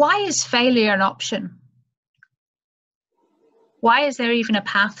 Why is failure an option? Why is there even a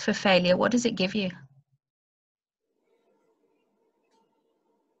path for failure? What does it give you?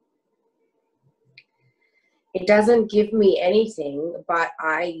 It doesn't give me anything, but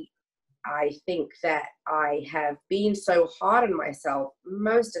I think that I have been so hard on myself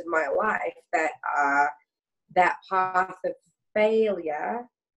most of my life that that path of failure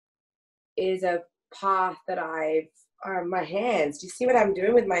is a path that I've my hands. Do you see what I'm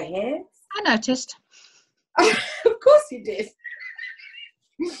doing with my hands? I noticed. Of course you did.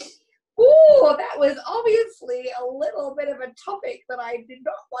 Ooh, that was obviously a little bit of a topic that I did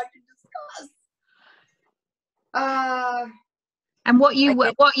not want to discuss. And what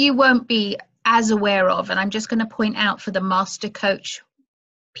you won't be as aware of, and I'm just going to point out for the master coach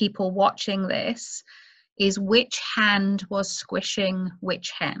people watching this, is which hand was squishing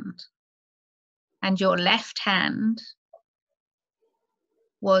which hand. And your left hand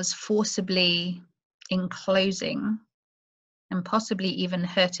was forcibly enclosing and possibly even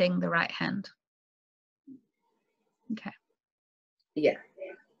hurting the right hand. Okay. Yeah.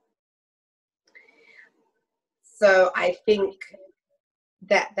 So I think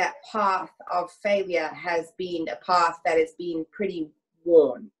that path of failure has been a path that has been pretty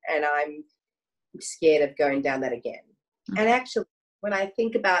worn, and I'm scared of going down that again. And actually, when I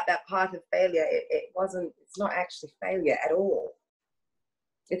think about that path of failure, it's not actually failure at all.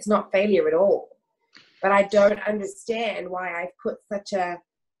 It's not failure at all. But I don't understand why I've put such a,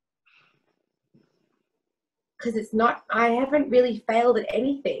 because it's not, I haven't really failed at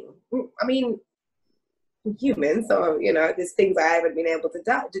anything. I mean, I'm human, so, you know, there's things I haven't been able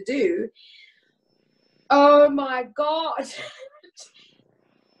to do. Oh my God.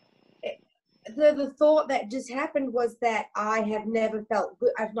 The thought that just happened was that I have never felt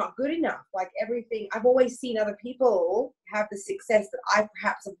good. I'm not good enough. Like everything, I've always seen other people have the success that I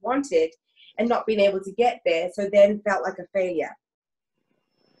perhaps have wanted and not been able to get there. So then felt like a failure.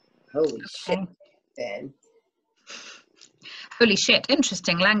 Holy shit, then. Holy shit,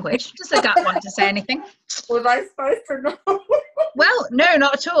 interesting language. Does the gut want to say anything? Was I supposed to know? Well, no,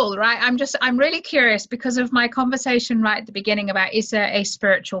 not at all, right? I'm really curious because of my conversation right at the beginning about, is there a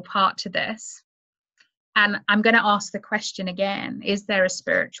spiritual part to this? And I'm going to ask the question again, is there a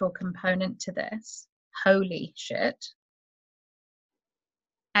spiritual component to this? Holy shit.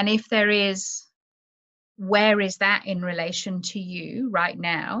 And if there is, where is that in relation to you right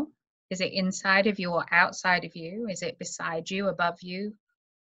now? Is it inside of you or outside of you? Is it beside you, above you,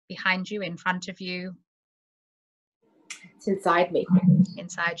 behind you, in front of you? It's inside me.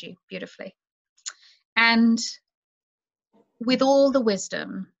 Inside you, beautifully. And with all the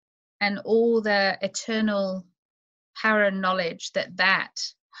wisdom and all the eternal power and knowledge that that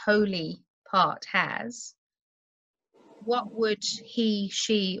holy part has, what would he,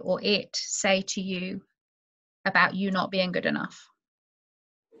 she, or it say to you about you not being good enough?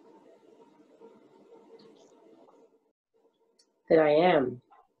 That I am.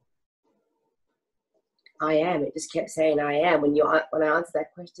 I am. It just kept saying I am. When I answered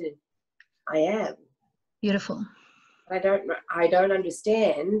that question, I am. Beautiful. I don't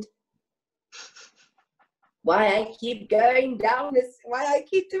understand why I keep going down this, why I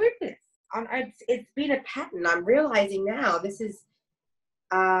keep doing this. It's been a pattern. I'm realizing now this is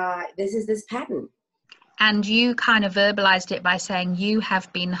this pattern. And you kind of verbalized it by saying you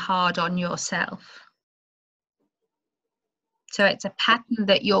have been hard on yourself. So it's a pattern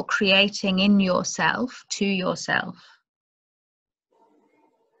that you're creating in yourself, to yourself.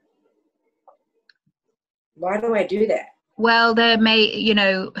 Why do I do that? Well, there may, you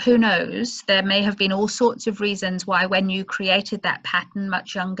know, who knows? There may have been all sorts of reasons why when you created that pattern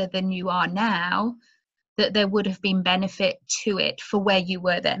much younger than you are now, that there would have been benefit to it for where you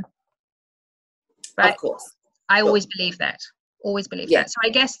were then. Right? Of course. I always believe that. Always believe that. So I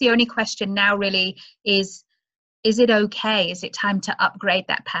guess the only question now really is it okay? Is it time to upgrade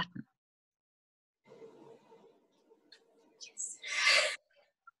that pattern? Yes.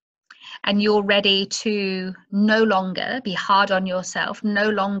 And you're ready to no longer be hard on yourself, no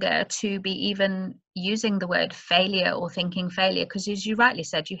longer to be even using the word failure or thinking failure, because as you rightly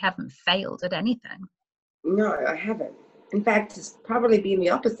said, you haven't failed at anything. No, I haven't. In fact, it's probably been the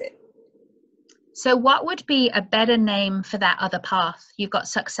opposite. So what would be a better name for that other path? You've got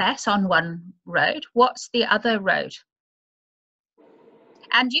success on one road. What's the other road?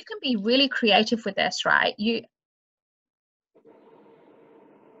 And you can be really creative with this, right?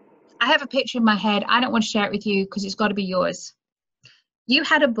 I have a picture in my head. I don't want to share it with you because it's got to be yours. You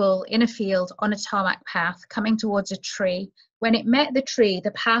had a bull in a field on a tarmac path coming towards a tree. When it met the tree,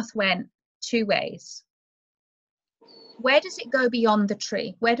 the path went two ways. Where does it go beyond the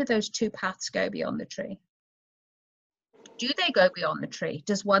tree? Where do those two paths go beyond the tree? Do they go beyond the tree?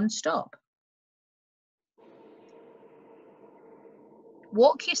 Does one stop?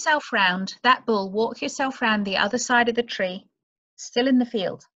 Walk yourself round, that bull, walk yourself round the other side of the tree, still in the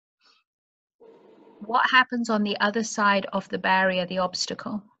field. What happens on the other side of the barrier, the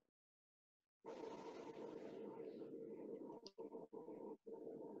obstacle?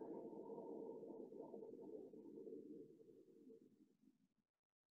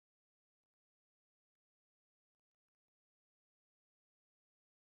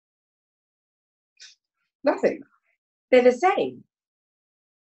 Nothing. They're the same.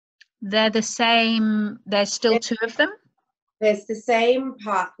 They're the same. There's still two of them? There's the same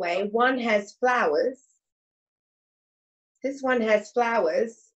pathway. One has flowers. This one has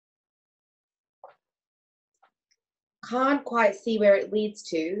flowers. Can't quite see where it leads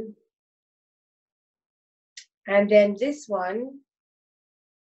to. And then this one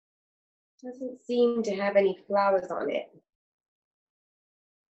doesn't seem to have any flowers on it.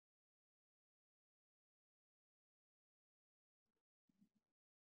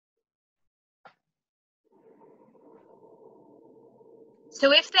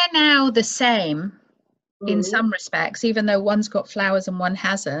 So if they're now the same in some respects, even though one's got flowers and one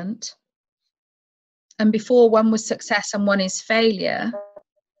hasn't, and before one was success and one is failure,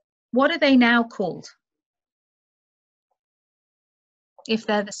 what are they now called? If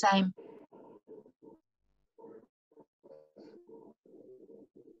they're the same.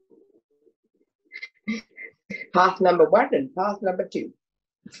 Path number 1 and path number 2.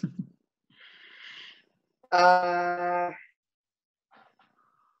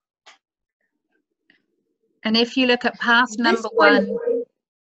 And if you look at path number 1,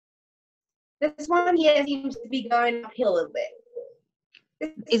 this one here seems to be going uphill a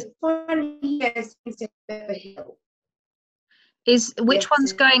bit. This one here seems to have a hill. Which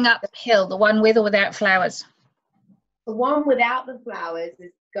one's going uphill, the one with or without flowers? The one without the flowers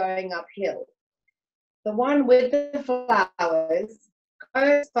is going uphill. The one with the flowers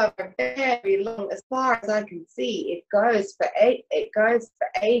goes for very long, as far as I can see. It goes for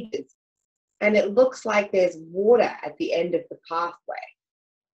ages, and it looks like there's water at the end of the pathway.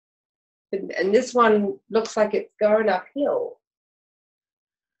 And this one looks like it's going uphill.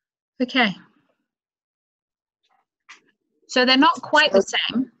 Okay. So they're not quite the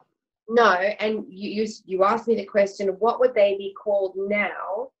same. No, and you asked me the question, what would they be called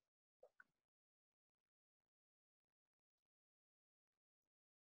now?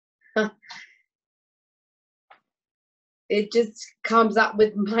 It just comes up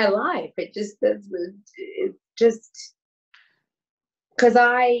with my life. It just because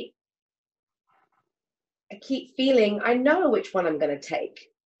I keep feeling I know which one I'm going to take.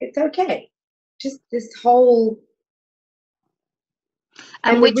 It's okay. Just this whole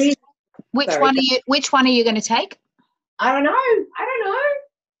And which one are you going to take? I don't know.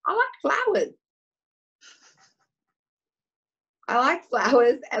 I like flowers. I like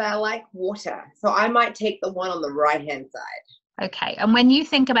flowers and I like water. So I might take the one on the right-hand side. Okay. And when you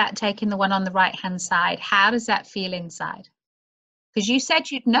think about taking the one on the right-hand side, how does that feel inside? Because you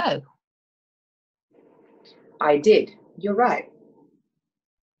said you'd know. I did. You're right.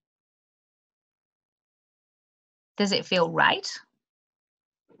 Does it feel right?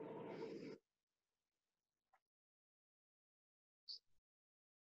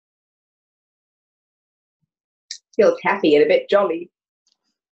 Feels happy and a bit jolly.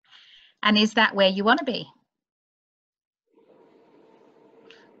 And is that where you want to be?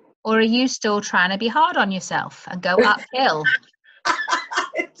 Or are you still trying to be hard on yourself and go uphill?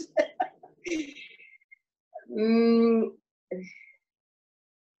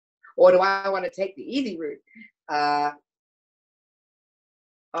 Or do I want to take the easy route? That's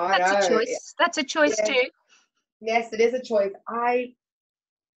a choice. That's a choice too. Yes, it is a choice.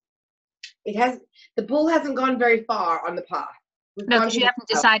 The bull hasn't gone very far on the path. No, because you haven't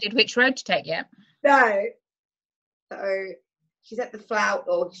decided which road to take yet. No. So she's at the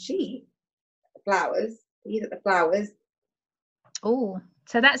flowers. He's at the flowers. Oh,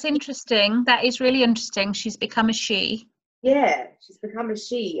 so that's interesting. That is really interesting. She's become a she. Yeah, she's become a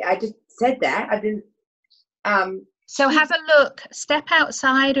she. I just said that. I didn't. So have a look. Step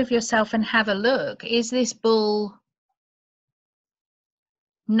outside of yourself and have a look. Is this bull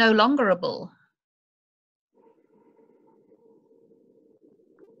no longer a bull?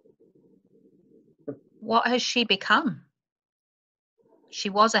 What has she become? She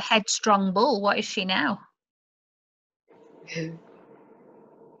was a headstrong bull. What is she now?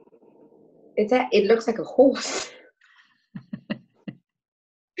 It looks like a horse.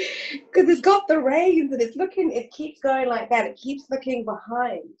 Because it's got the reins and it keeps going like that. It keeps looking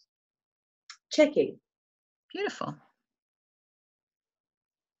behind. Checking. Beautiful.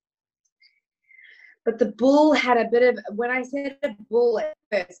 But the bull had a bit of, when I said a bull at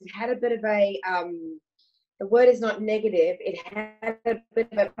first, it had a bit of a, the word is not negative, it had a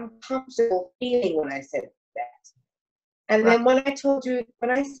bit of an uncomfortable feeling when I said that. And then when I told you,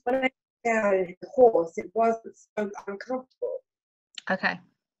 when I down the horse, it wasn't so uncomfortable. Okay.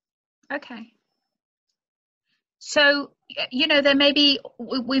 So, there may be,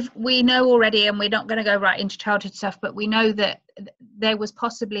 we know already, and we're not going to go right into childhood stuff, but we know that there was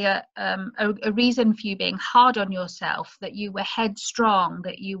possibly a reason for you being hard on yourself, that you were headstrong,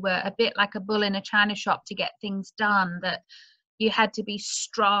 that you were a bit like a bull in a china shop to get things done, that you had to be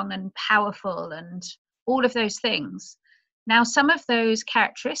strong and powerful and all of those things. Now, some of those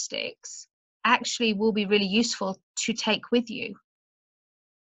characteristics actually will be really useful to take with you.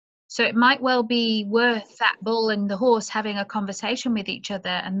 So it might well be worth that bull and the horse having a conversation with each other,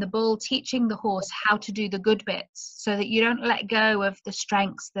 and the bull teaching the horse how to do the good bits so that you don't let go of the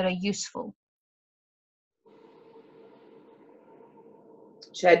strengths that are useful.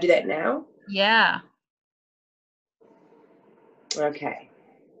 Should I do that now? Yeah. Okay.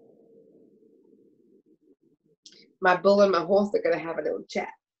 My bull and my horse are going to have a little chat.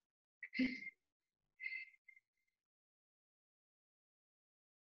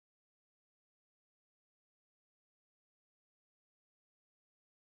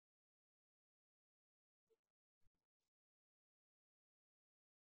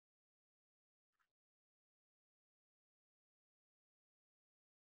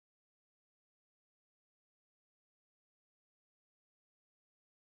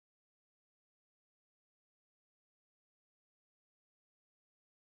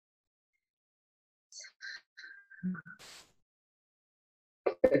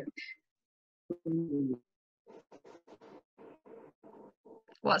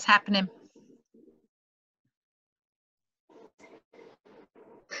 What's happening?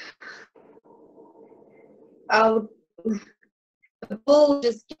 The bull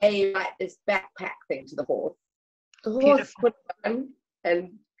just gave like this backpack thing to the horse. The horse Beautiful. put it on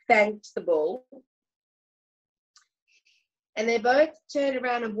and thanked the bull. And they both turned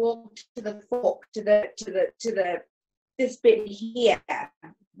around and walked to the fork, to this bit here,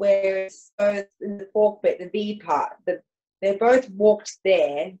 where it's in the fork bit, the V part, the They both walked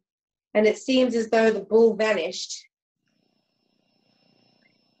there, and it seems as though the bull vanished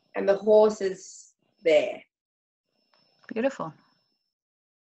and the horse is there. Beautiful.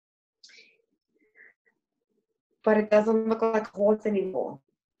 But it doesn't look like a horse anymore.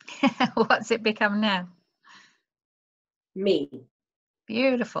 What's it become now? Me.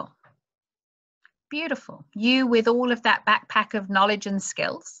 Beautiful. Beautiful. You with all of that backpack of knowledge and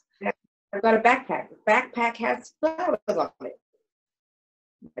skills. I've got a backpack. The backpack has flowers on it.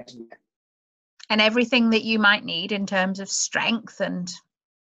 Imagine that. And everything that you might need in terms of strength and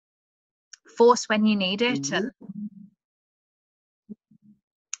force when you need it. Mm-hmm. And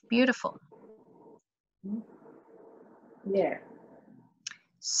beautiful. Yeah.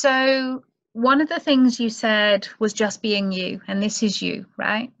 So one of the things you said was just being you, and this is you,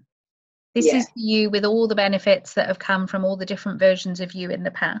 right? This is you with all the benefits that have come from all the different versions of you in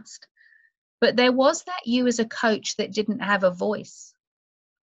the past. But there was that you as a coach that didn't have a voice.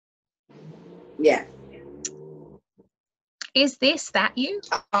 Yeah. Is this that you?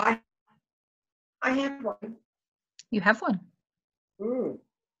 I have one. You have one. Mm.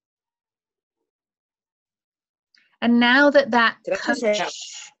 And now that that Did I say that?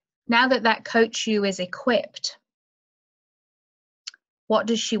 now that that coach you is equipped, what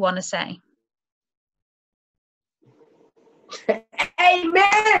does she want to say?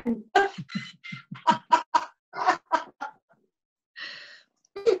 Amen.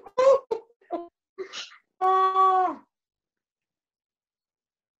 Oh.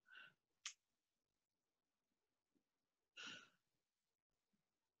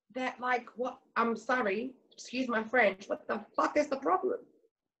 That, like, what? I'm sorry, excuse my French. What the fuck is the problem?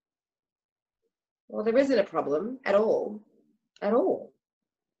 Well, there isn't a problem at all. At all.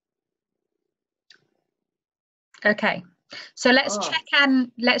 Okay. So let's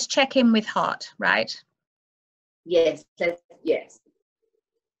check in with heart, right? Yes, yes.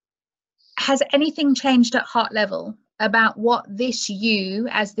 Has anything changed at heart level about what this you,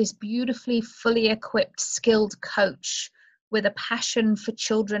 as this beautifully fully equipped, skilled coach with a passion for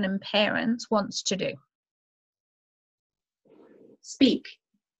children and parents wants to do? Speak.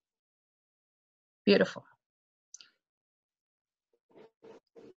 Beautiful.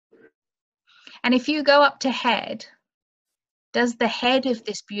 And if you go up to head, does the head of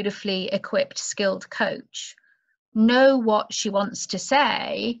this beautifully equipped, skilled coach know what she wants to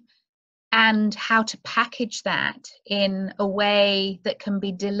say and how to package that in a way that can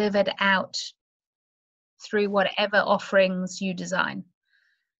be delivered out through whatever offerings you design?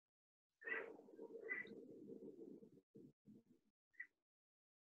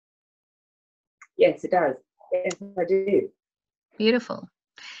 Yes, it does. Yes, I do. Beautiful.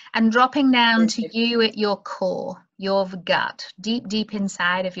 And dropping down to you at your core, your gut, deep, deep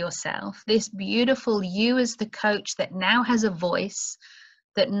inside of yourself, this beautiful you as the coach that now has a voice,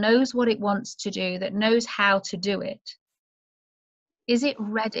 that knows what it wants to do, that knows how to do it. Is it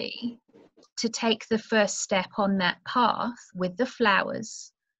ready to take the first step on that path with the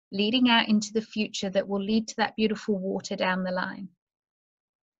flowers, leading out into the future that will lead to that beautiful water down the line?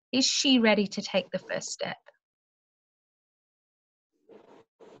 Is she ready to take the first step?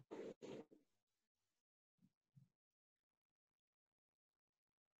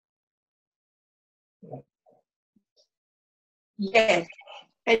 Yes.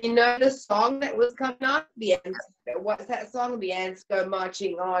 And you know the song that was coming on? The ants. What's that song? The ants go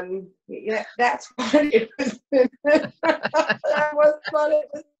marching on. Yeah, that's what it was. That was what it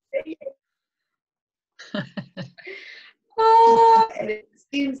was saying. And it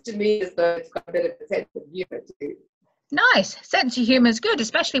seems to me as though it's got a bit of a sense of humor too. Nice. Sense of humor is good,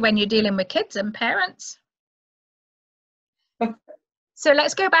 especially when you're dealing with kids and parents. So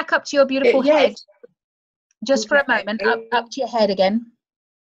let's go back up to your beautiful head. Just for a moment, up to your head again.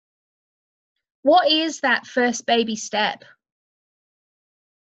 What is that first baby step?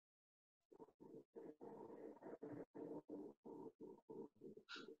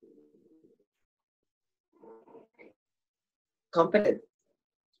 Confidence.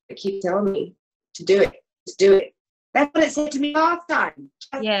 It keeps telling me to do it. Just do it. That's what it said to me last time.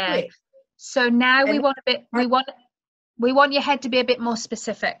 Yeah. So now we want your head to be a bit more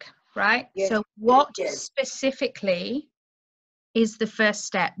specific, right? Yes. So what specifically is the first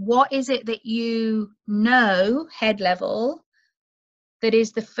step? What is it that you know, head level, that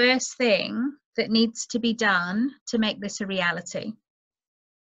is the first thing that needs to be done to make this a reality?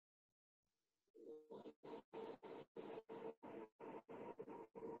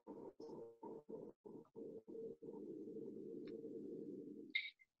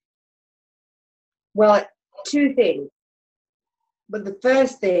 Well, two things. But the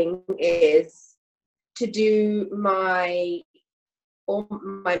first thing is to do my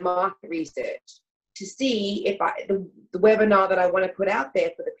market research to see if the webinar that I want to put out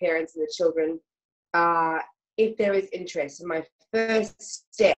there for the parents and the children, if there is interest. And my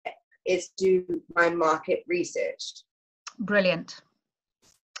first step is do my market research. Brilliant.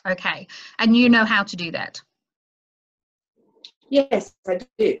 Okay. And you know how to do that? Yes, I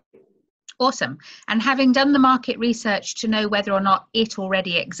do. Awesome. And having done the market research to know whether or not it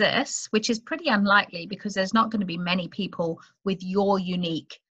already exists, which is pretty unlikely because there's not going to be many people with your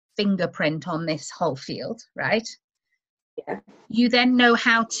unique fingerprint on this whole field, right? Yeah. You then know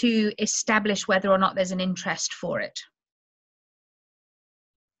how to establish whether or not there's an interest for it.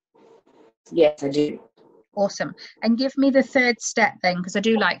 Yes, I do. Awesome. And give me the third step then, because I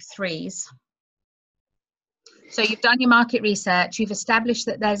do like threes. So you've done your market research, you've established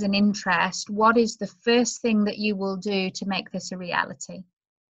that there's an interest. What is the first thing that you will do to make this a reality?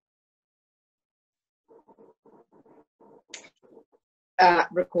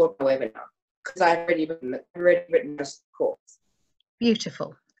 Record my webinar, because I've already written this course.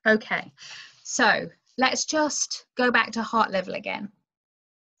 Beautiful. Okay. So let's just go back to heart level again.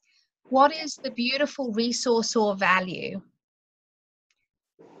 What is the beautiful resource or value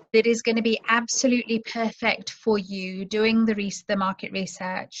that is going to be absolutely perfect for you doing the market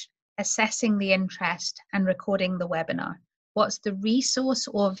research, assessing the interest, and recording the webinar? What's the resource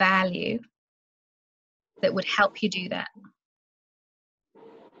or value that would help you do that?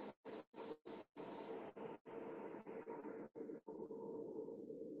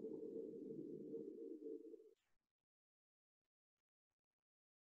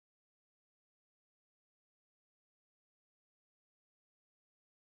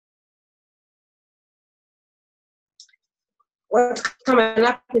 What's coming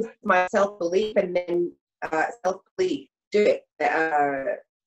up is my self-belief, and then self-belief, do it.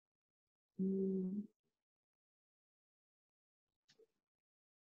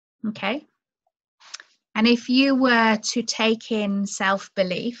 Okay. And if you were to take in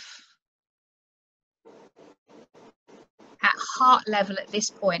self-belief at heart level at this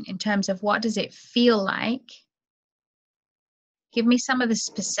point, in terms of what does it feel like, give me some of the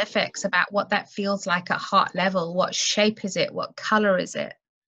specifics about what that feels like at heart level. What shape is it? What color is it?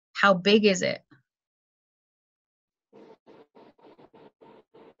 How big is it?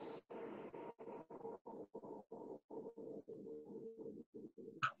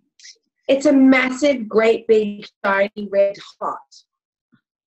 It's a massive, great, big, shiny red heart.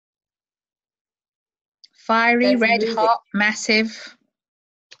 Fiery, red hot, massive.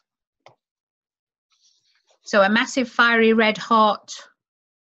 So a massive, fiery, red hot.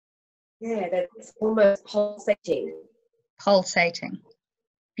 Yeah, that's almost pulsating. Pulsating.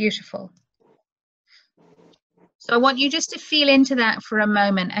 Beautiful. So I want you just to feel into that for a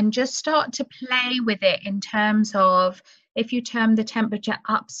moment and just start to play with it in terms of if you turn the temperature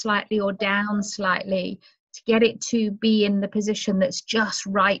up slightly or down slightly to get it to be in the position that's just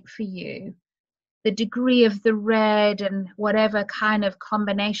right for you. The degree of the red and whatever kind of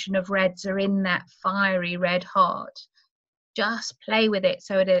combination of reds are in that fiery red heart. Just play with it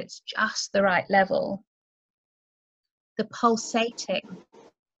so that it's just the right level. The pulsating.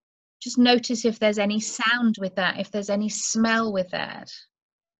 Just notice if there's any sound with that, if there's any smell with that.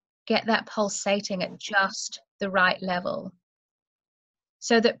 Get that pulsating at just the right level.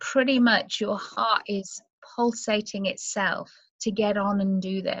 So that pretty much your heart is pulsating itself to get on and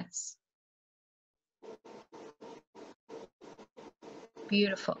do this.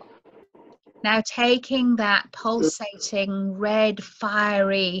 Beautiful. Now taking that pulsating red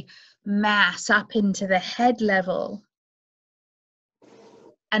fiery mass up into the head level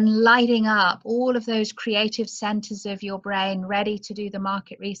and lighting up all of those creative centers of your brain, ready to do the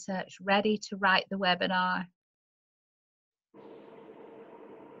market research, ready to write the webinar.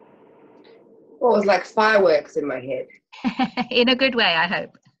 Well, it was like fireworks in my head. In a good way, I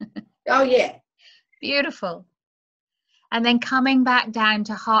hope. Oh, yeah. Beautiful. And then coming back down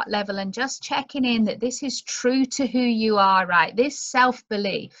to heart level and just checking in that this is true to who you are, right? This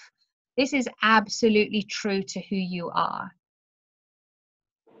self-belief, this is absolutely true to who you are.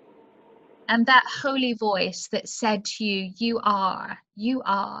 And that holy voice that said to you, you are.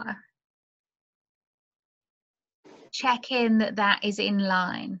 Check in that that is in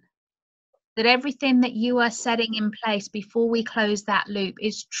line. That everything that you are setting in place before we close that loop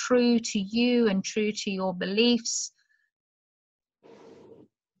is true to you and true to your beliefs.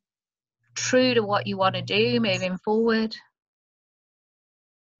 True to what you want to do moving forward.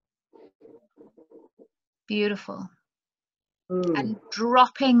 Beautiful. And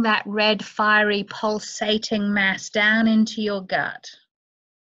dropping that red, fiery, pulsating mass down into your gut.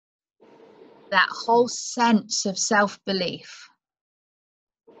 that whole sense of self-belief.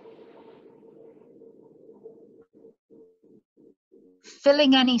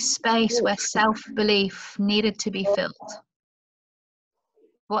 Filling any space where self-belief needed to be filled.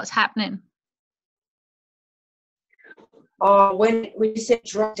 What's happening? Oh, when you said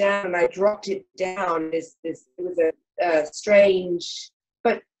drop down, and I dropped it down, it was a strange,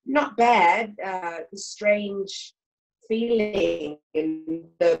 but not bad, strange feeling in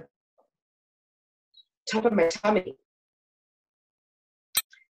the top of my tummy.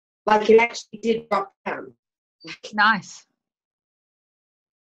 Like it actually did drop down. Nice.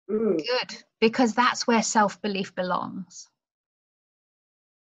 Mm. Good. Because that's where self-belief belongs.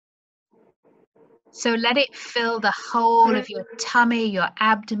 So let it fill the whole of your tummy, your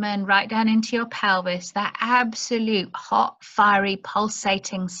abdomen, right down into your pelvis, that absolute hot, fiery,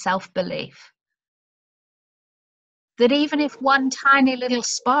 pulsating self-belief. That even if one tiny little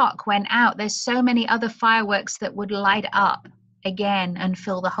spark went out, there's so many other fireworks that would light up again and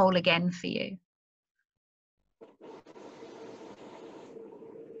fill the hole again for you.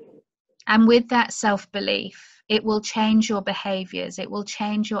 And with that self-belief, it will change your behaviors, it will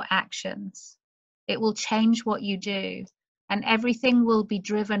change your actions. It will change what you do, and everything will be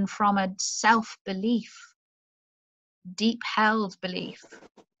driven from a self-belief, deep-held belief.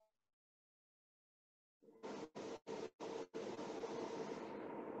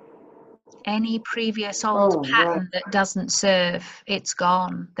 Any previous old pattern that doesn't serve, it's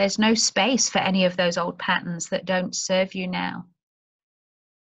gone. There's no space for any of those old patterns that don't serve you now.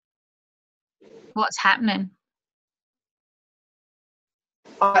 What's happening?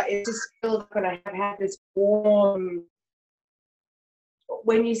 It just feels like I have had this warm.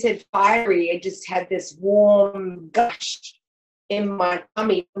 When you said fiery, it just had this warm gush in my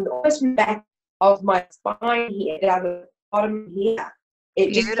tummy, almost from the back of my spine here, down the bottom here.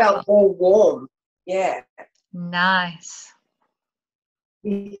 It Beautiful. Just felt all warm. Yeah. Nice.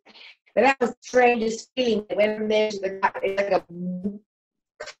 But that was the strangest feeling. When I'm there to the gut, it's like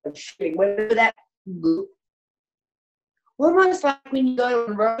a feeling. Whenever that, almost like when you go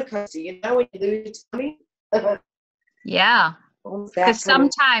on a roller coaster, you know, when you lose your tummy. Yeah. Because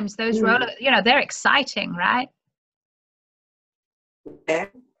sometimes those roller, they're exciting, right? Yeah.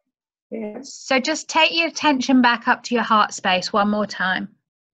 Yeah. So just take your attention back up to your heart space one more time.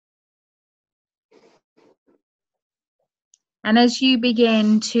 And as you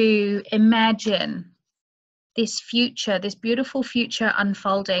begin to imagine this future, this beautiful future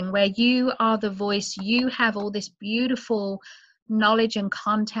unfolding, where you are the voice, you have all this beautiful knowledge and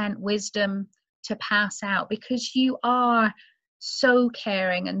content, wisdom to pass out, because you are so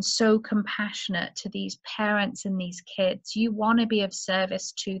caring and so compassionate to these parents and these kids. You want to be of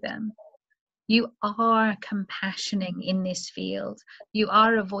service to them. You are compassioning in this field. You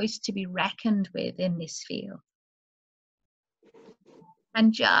are a voice to be reckoned with in this field.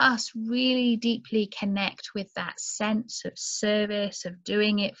 And just really deeply connect with that sense of service, of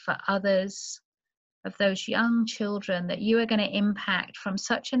doing it for others, of those young children that you are going to impact from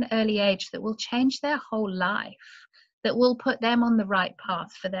such an early age that will change their whole life, that will put them on the right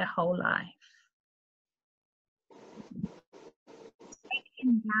path for their whole life.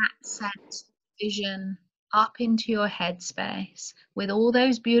 Taking that sense of vision up into your headspace with all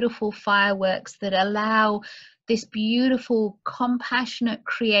those beautiful fireworks that allow this beautiful, compassionate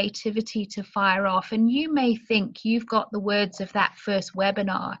creativity to fire off. And you may think you've got the words of that first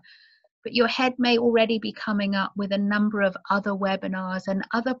webinar, but your head may already be coming up with a number of other webinars and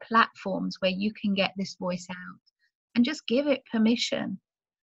other platforms where you can get this voice out. And just give it permission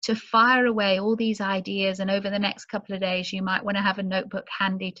to fire away all these ideas. And over the next couple of days, you might want to have a notebook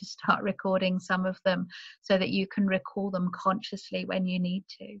handy to start recording some of them so that you can recall them consciously when you need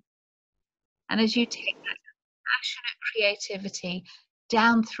to. And as you take that passionate creativity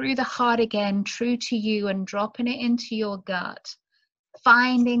down through the heart again, true to you, and dropping it into your gut,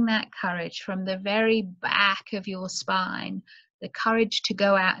 finding that courage from the very back of your spine, the courage to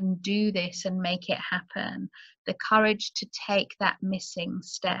go out and do this and make it happen, the courage to take that missing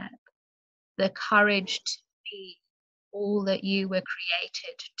step, the courage to be all that you were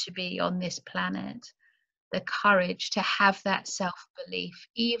created to be on this planet, the courage to have that self-belief,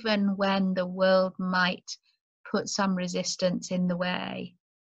 even when the world might put some resistance in the way.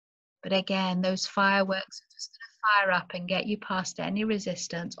 But again, those fireworks are just going to fire up and get you past any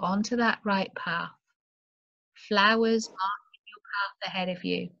resistance onto that right path. Flowers marking your path ahead of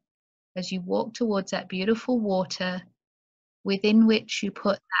you as you walk towards that beautiful water within which you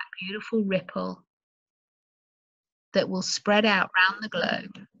put that beautiful ripple that will spread out round the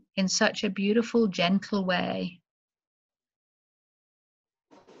globe in such a beautiful, gentle way.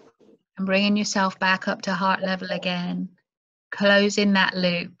 And bringing yourself back up to heart level again, closing that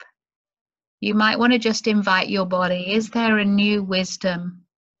loop. You might want to just invite your body. Is there a new wisdom?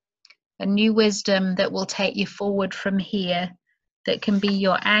 A new wisdom that will take you forward from here, that can be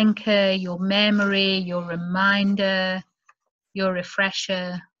your anchor, your memory, your reminder, your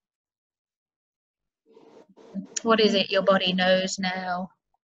refresher. What is it your body knows now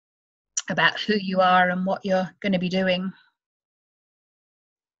about who you are and what you're going to be doing?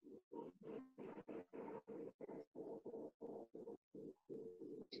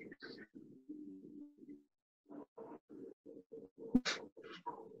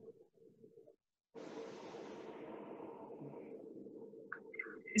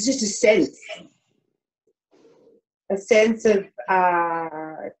 It's just a sense of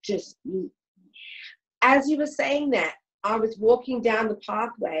just, as you were saying that, I was walking down the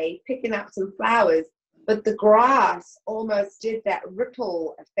pathway, picking up some flowers, but the grass almost did that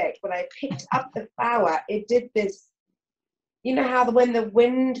ripple effect. When I picked up the flower, it did this, you know how when the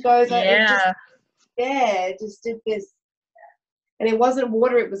wind goes, it just did this. And it wasn't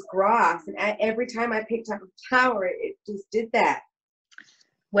water, it was grass. And every time I picked up a flower, it just did that.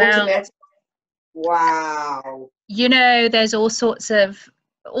 Well, wow. You know, there's all sorts of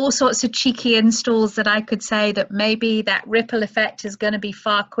cheeky installs that I could say that maybe that ripple effect is going to be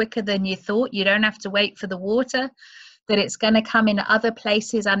far quicker than you thought. You don't have to wait for the water, that it's going to come in other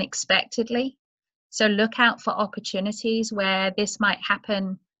places unexpectedly. So look out for opportunities where this might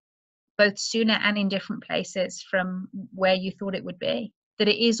happen both sooner and in different places from where you thought it would be, that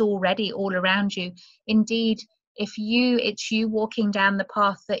it is already all around you. Indeed, it's you walking down the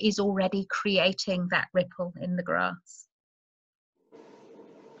path that is already creating that ripple in the grass.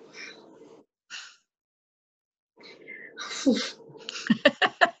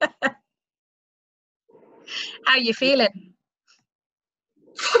 How you feeling?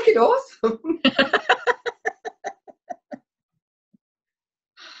 Fucking awesome.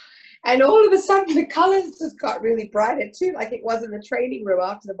 And all of a sudden the colors just got really brighter too, like it was in the training room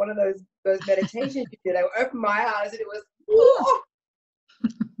after one of those meditations you did. I opened my eyes and it was, whoa.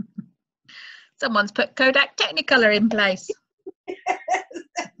 Someone's put Kodak Technicolor in place. Yes,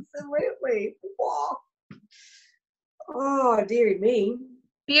 absolutely. Whoa. Oh, dearie me.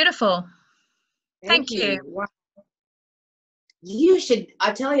 Beautiful. Thank you. Wow. You should,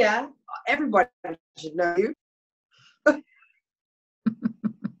 I tell you, everybody should know you.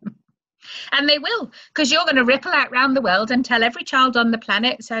 And they will, because you're going to ripple out around the world and tell every child on the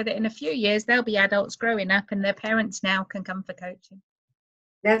planet, so that in a few years they'll be adults growing up and their parents now can come for coaching.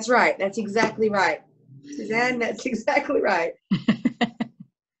 That's right. That's exactly right. Suzanne, that's exactly right.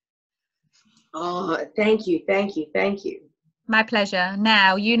 Oh, thank you. Thank you. Thank you. My pleasure.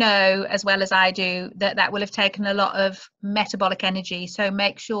 Now, you know as well as I do that will have taken a lot of metabolic energy. So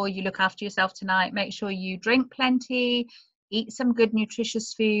make sure you look after yourself tonight. Make sure you drink plenty, eat some good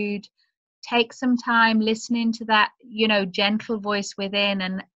nutritious food, take some time listening to that, gentle voice within,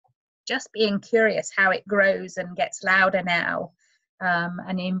 and just being curious how it grows and gets louder now,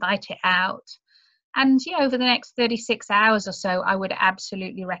 and invite it out. And over the next 36 hours or so, I would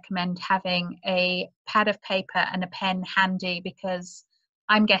absolutely recommend having a pad of paper and a pen handy, because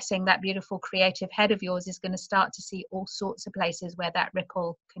I'm guessing that beautiful creative head of yours is going to start to see all sorts of places where that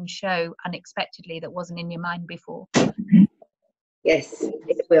ripple can show unexpectedly that wasn't in your mind before. Yes,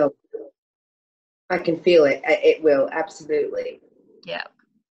 it will. I can feel it. It will, absolutely. Yeah.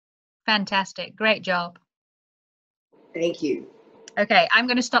 Fantastic. Great job. Thank you. Okay, I'm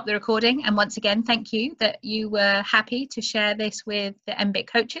going to stop the recording. And once again, thank you that you were happy to share this with the mBIT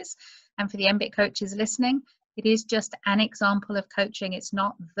coaches. And for the mBIT coaches listening, it is just an example of coaching. It's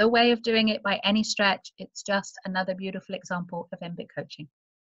not the way of doing it by any stretch. It's just another beautiful example of mBIT coaching.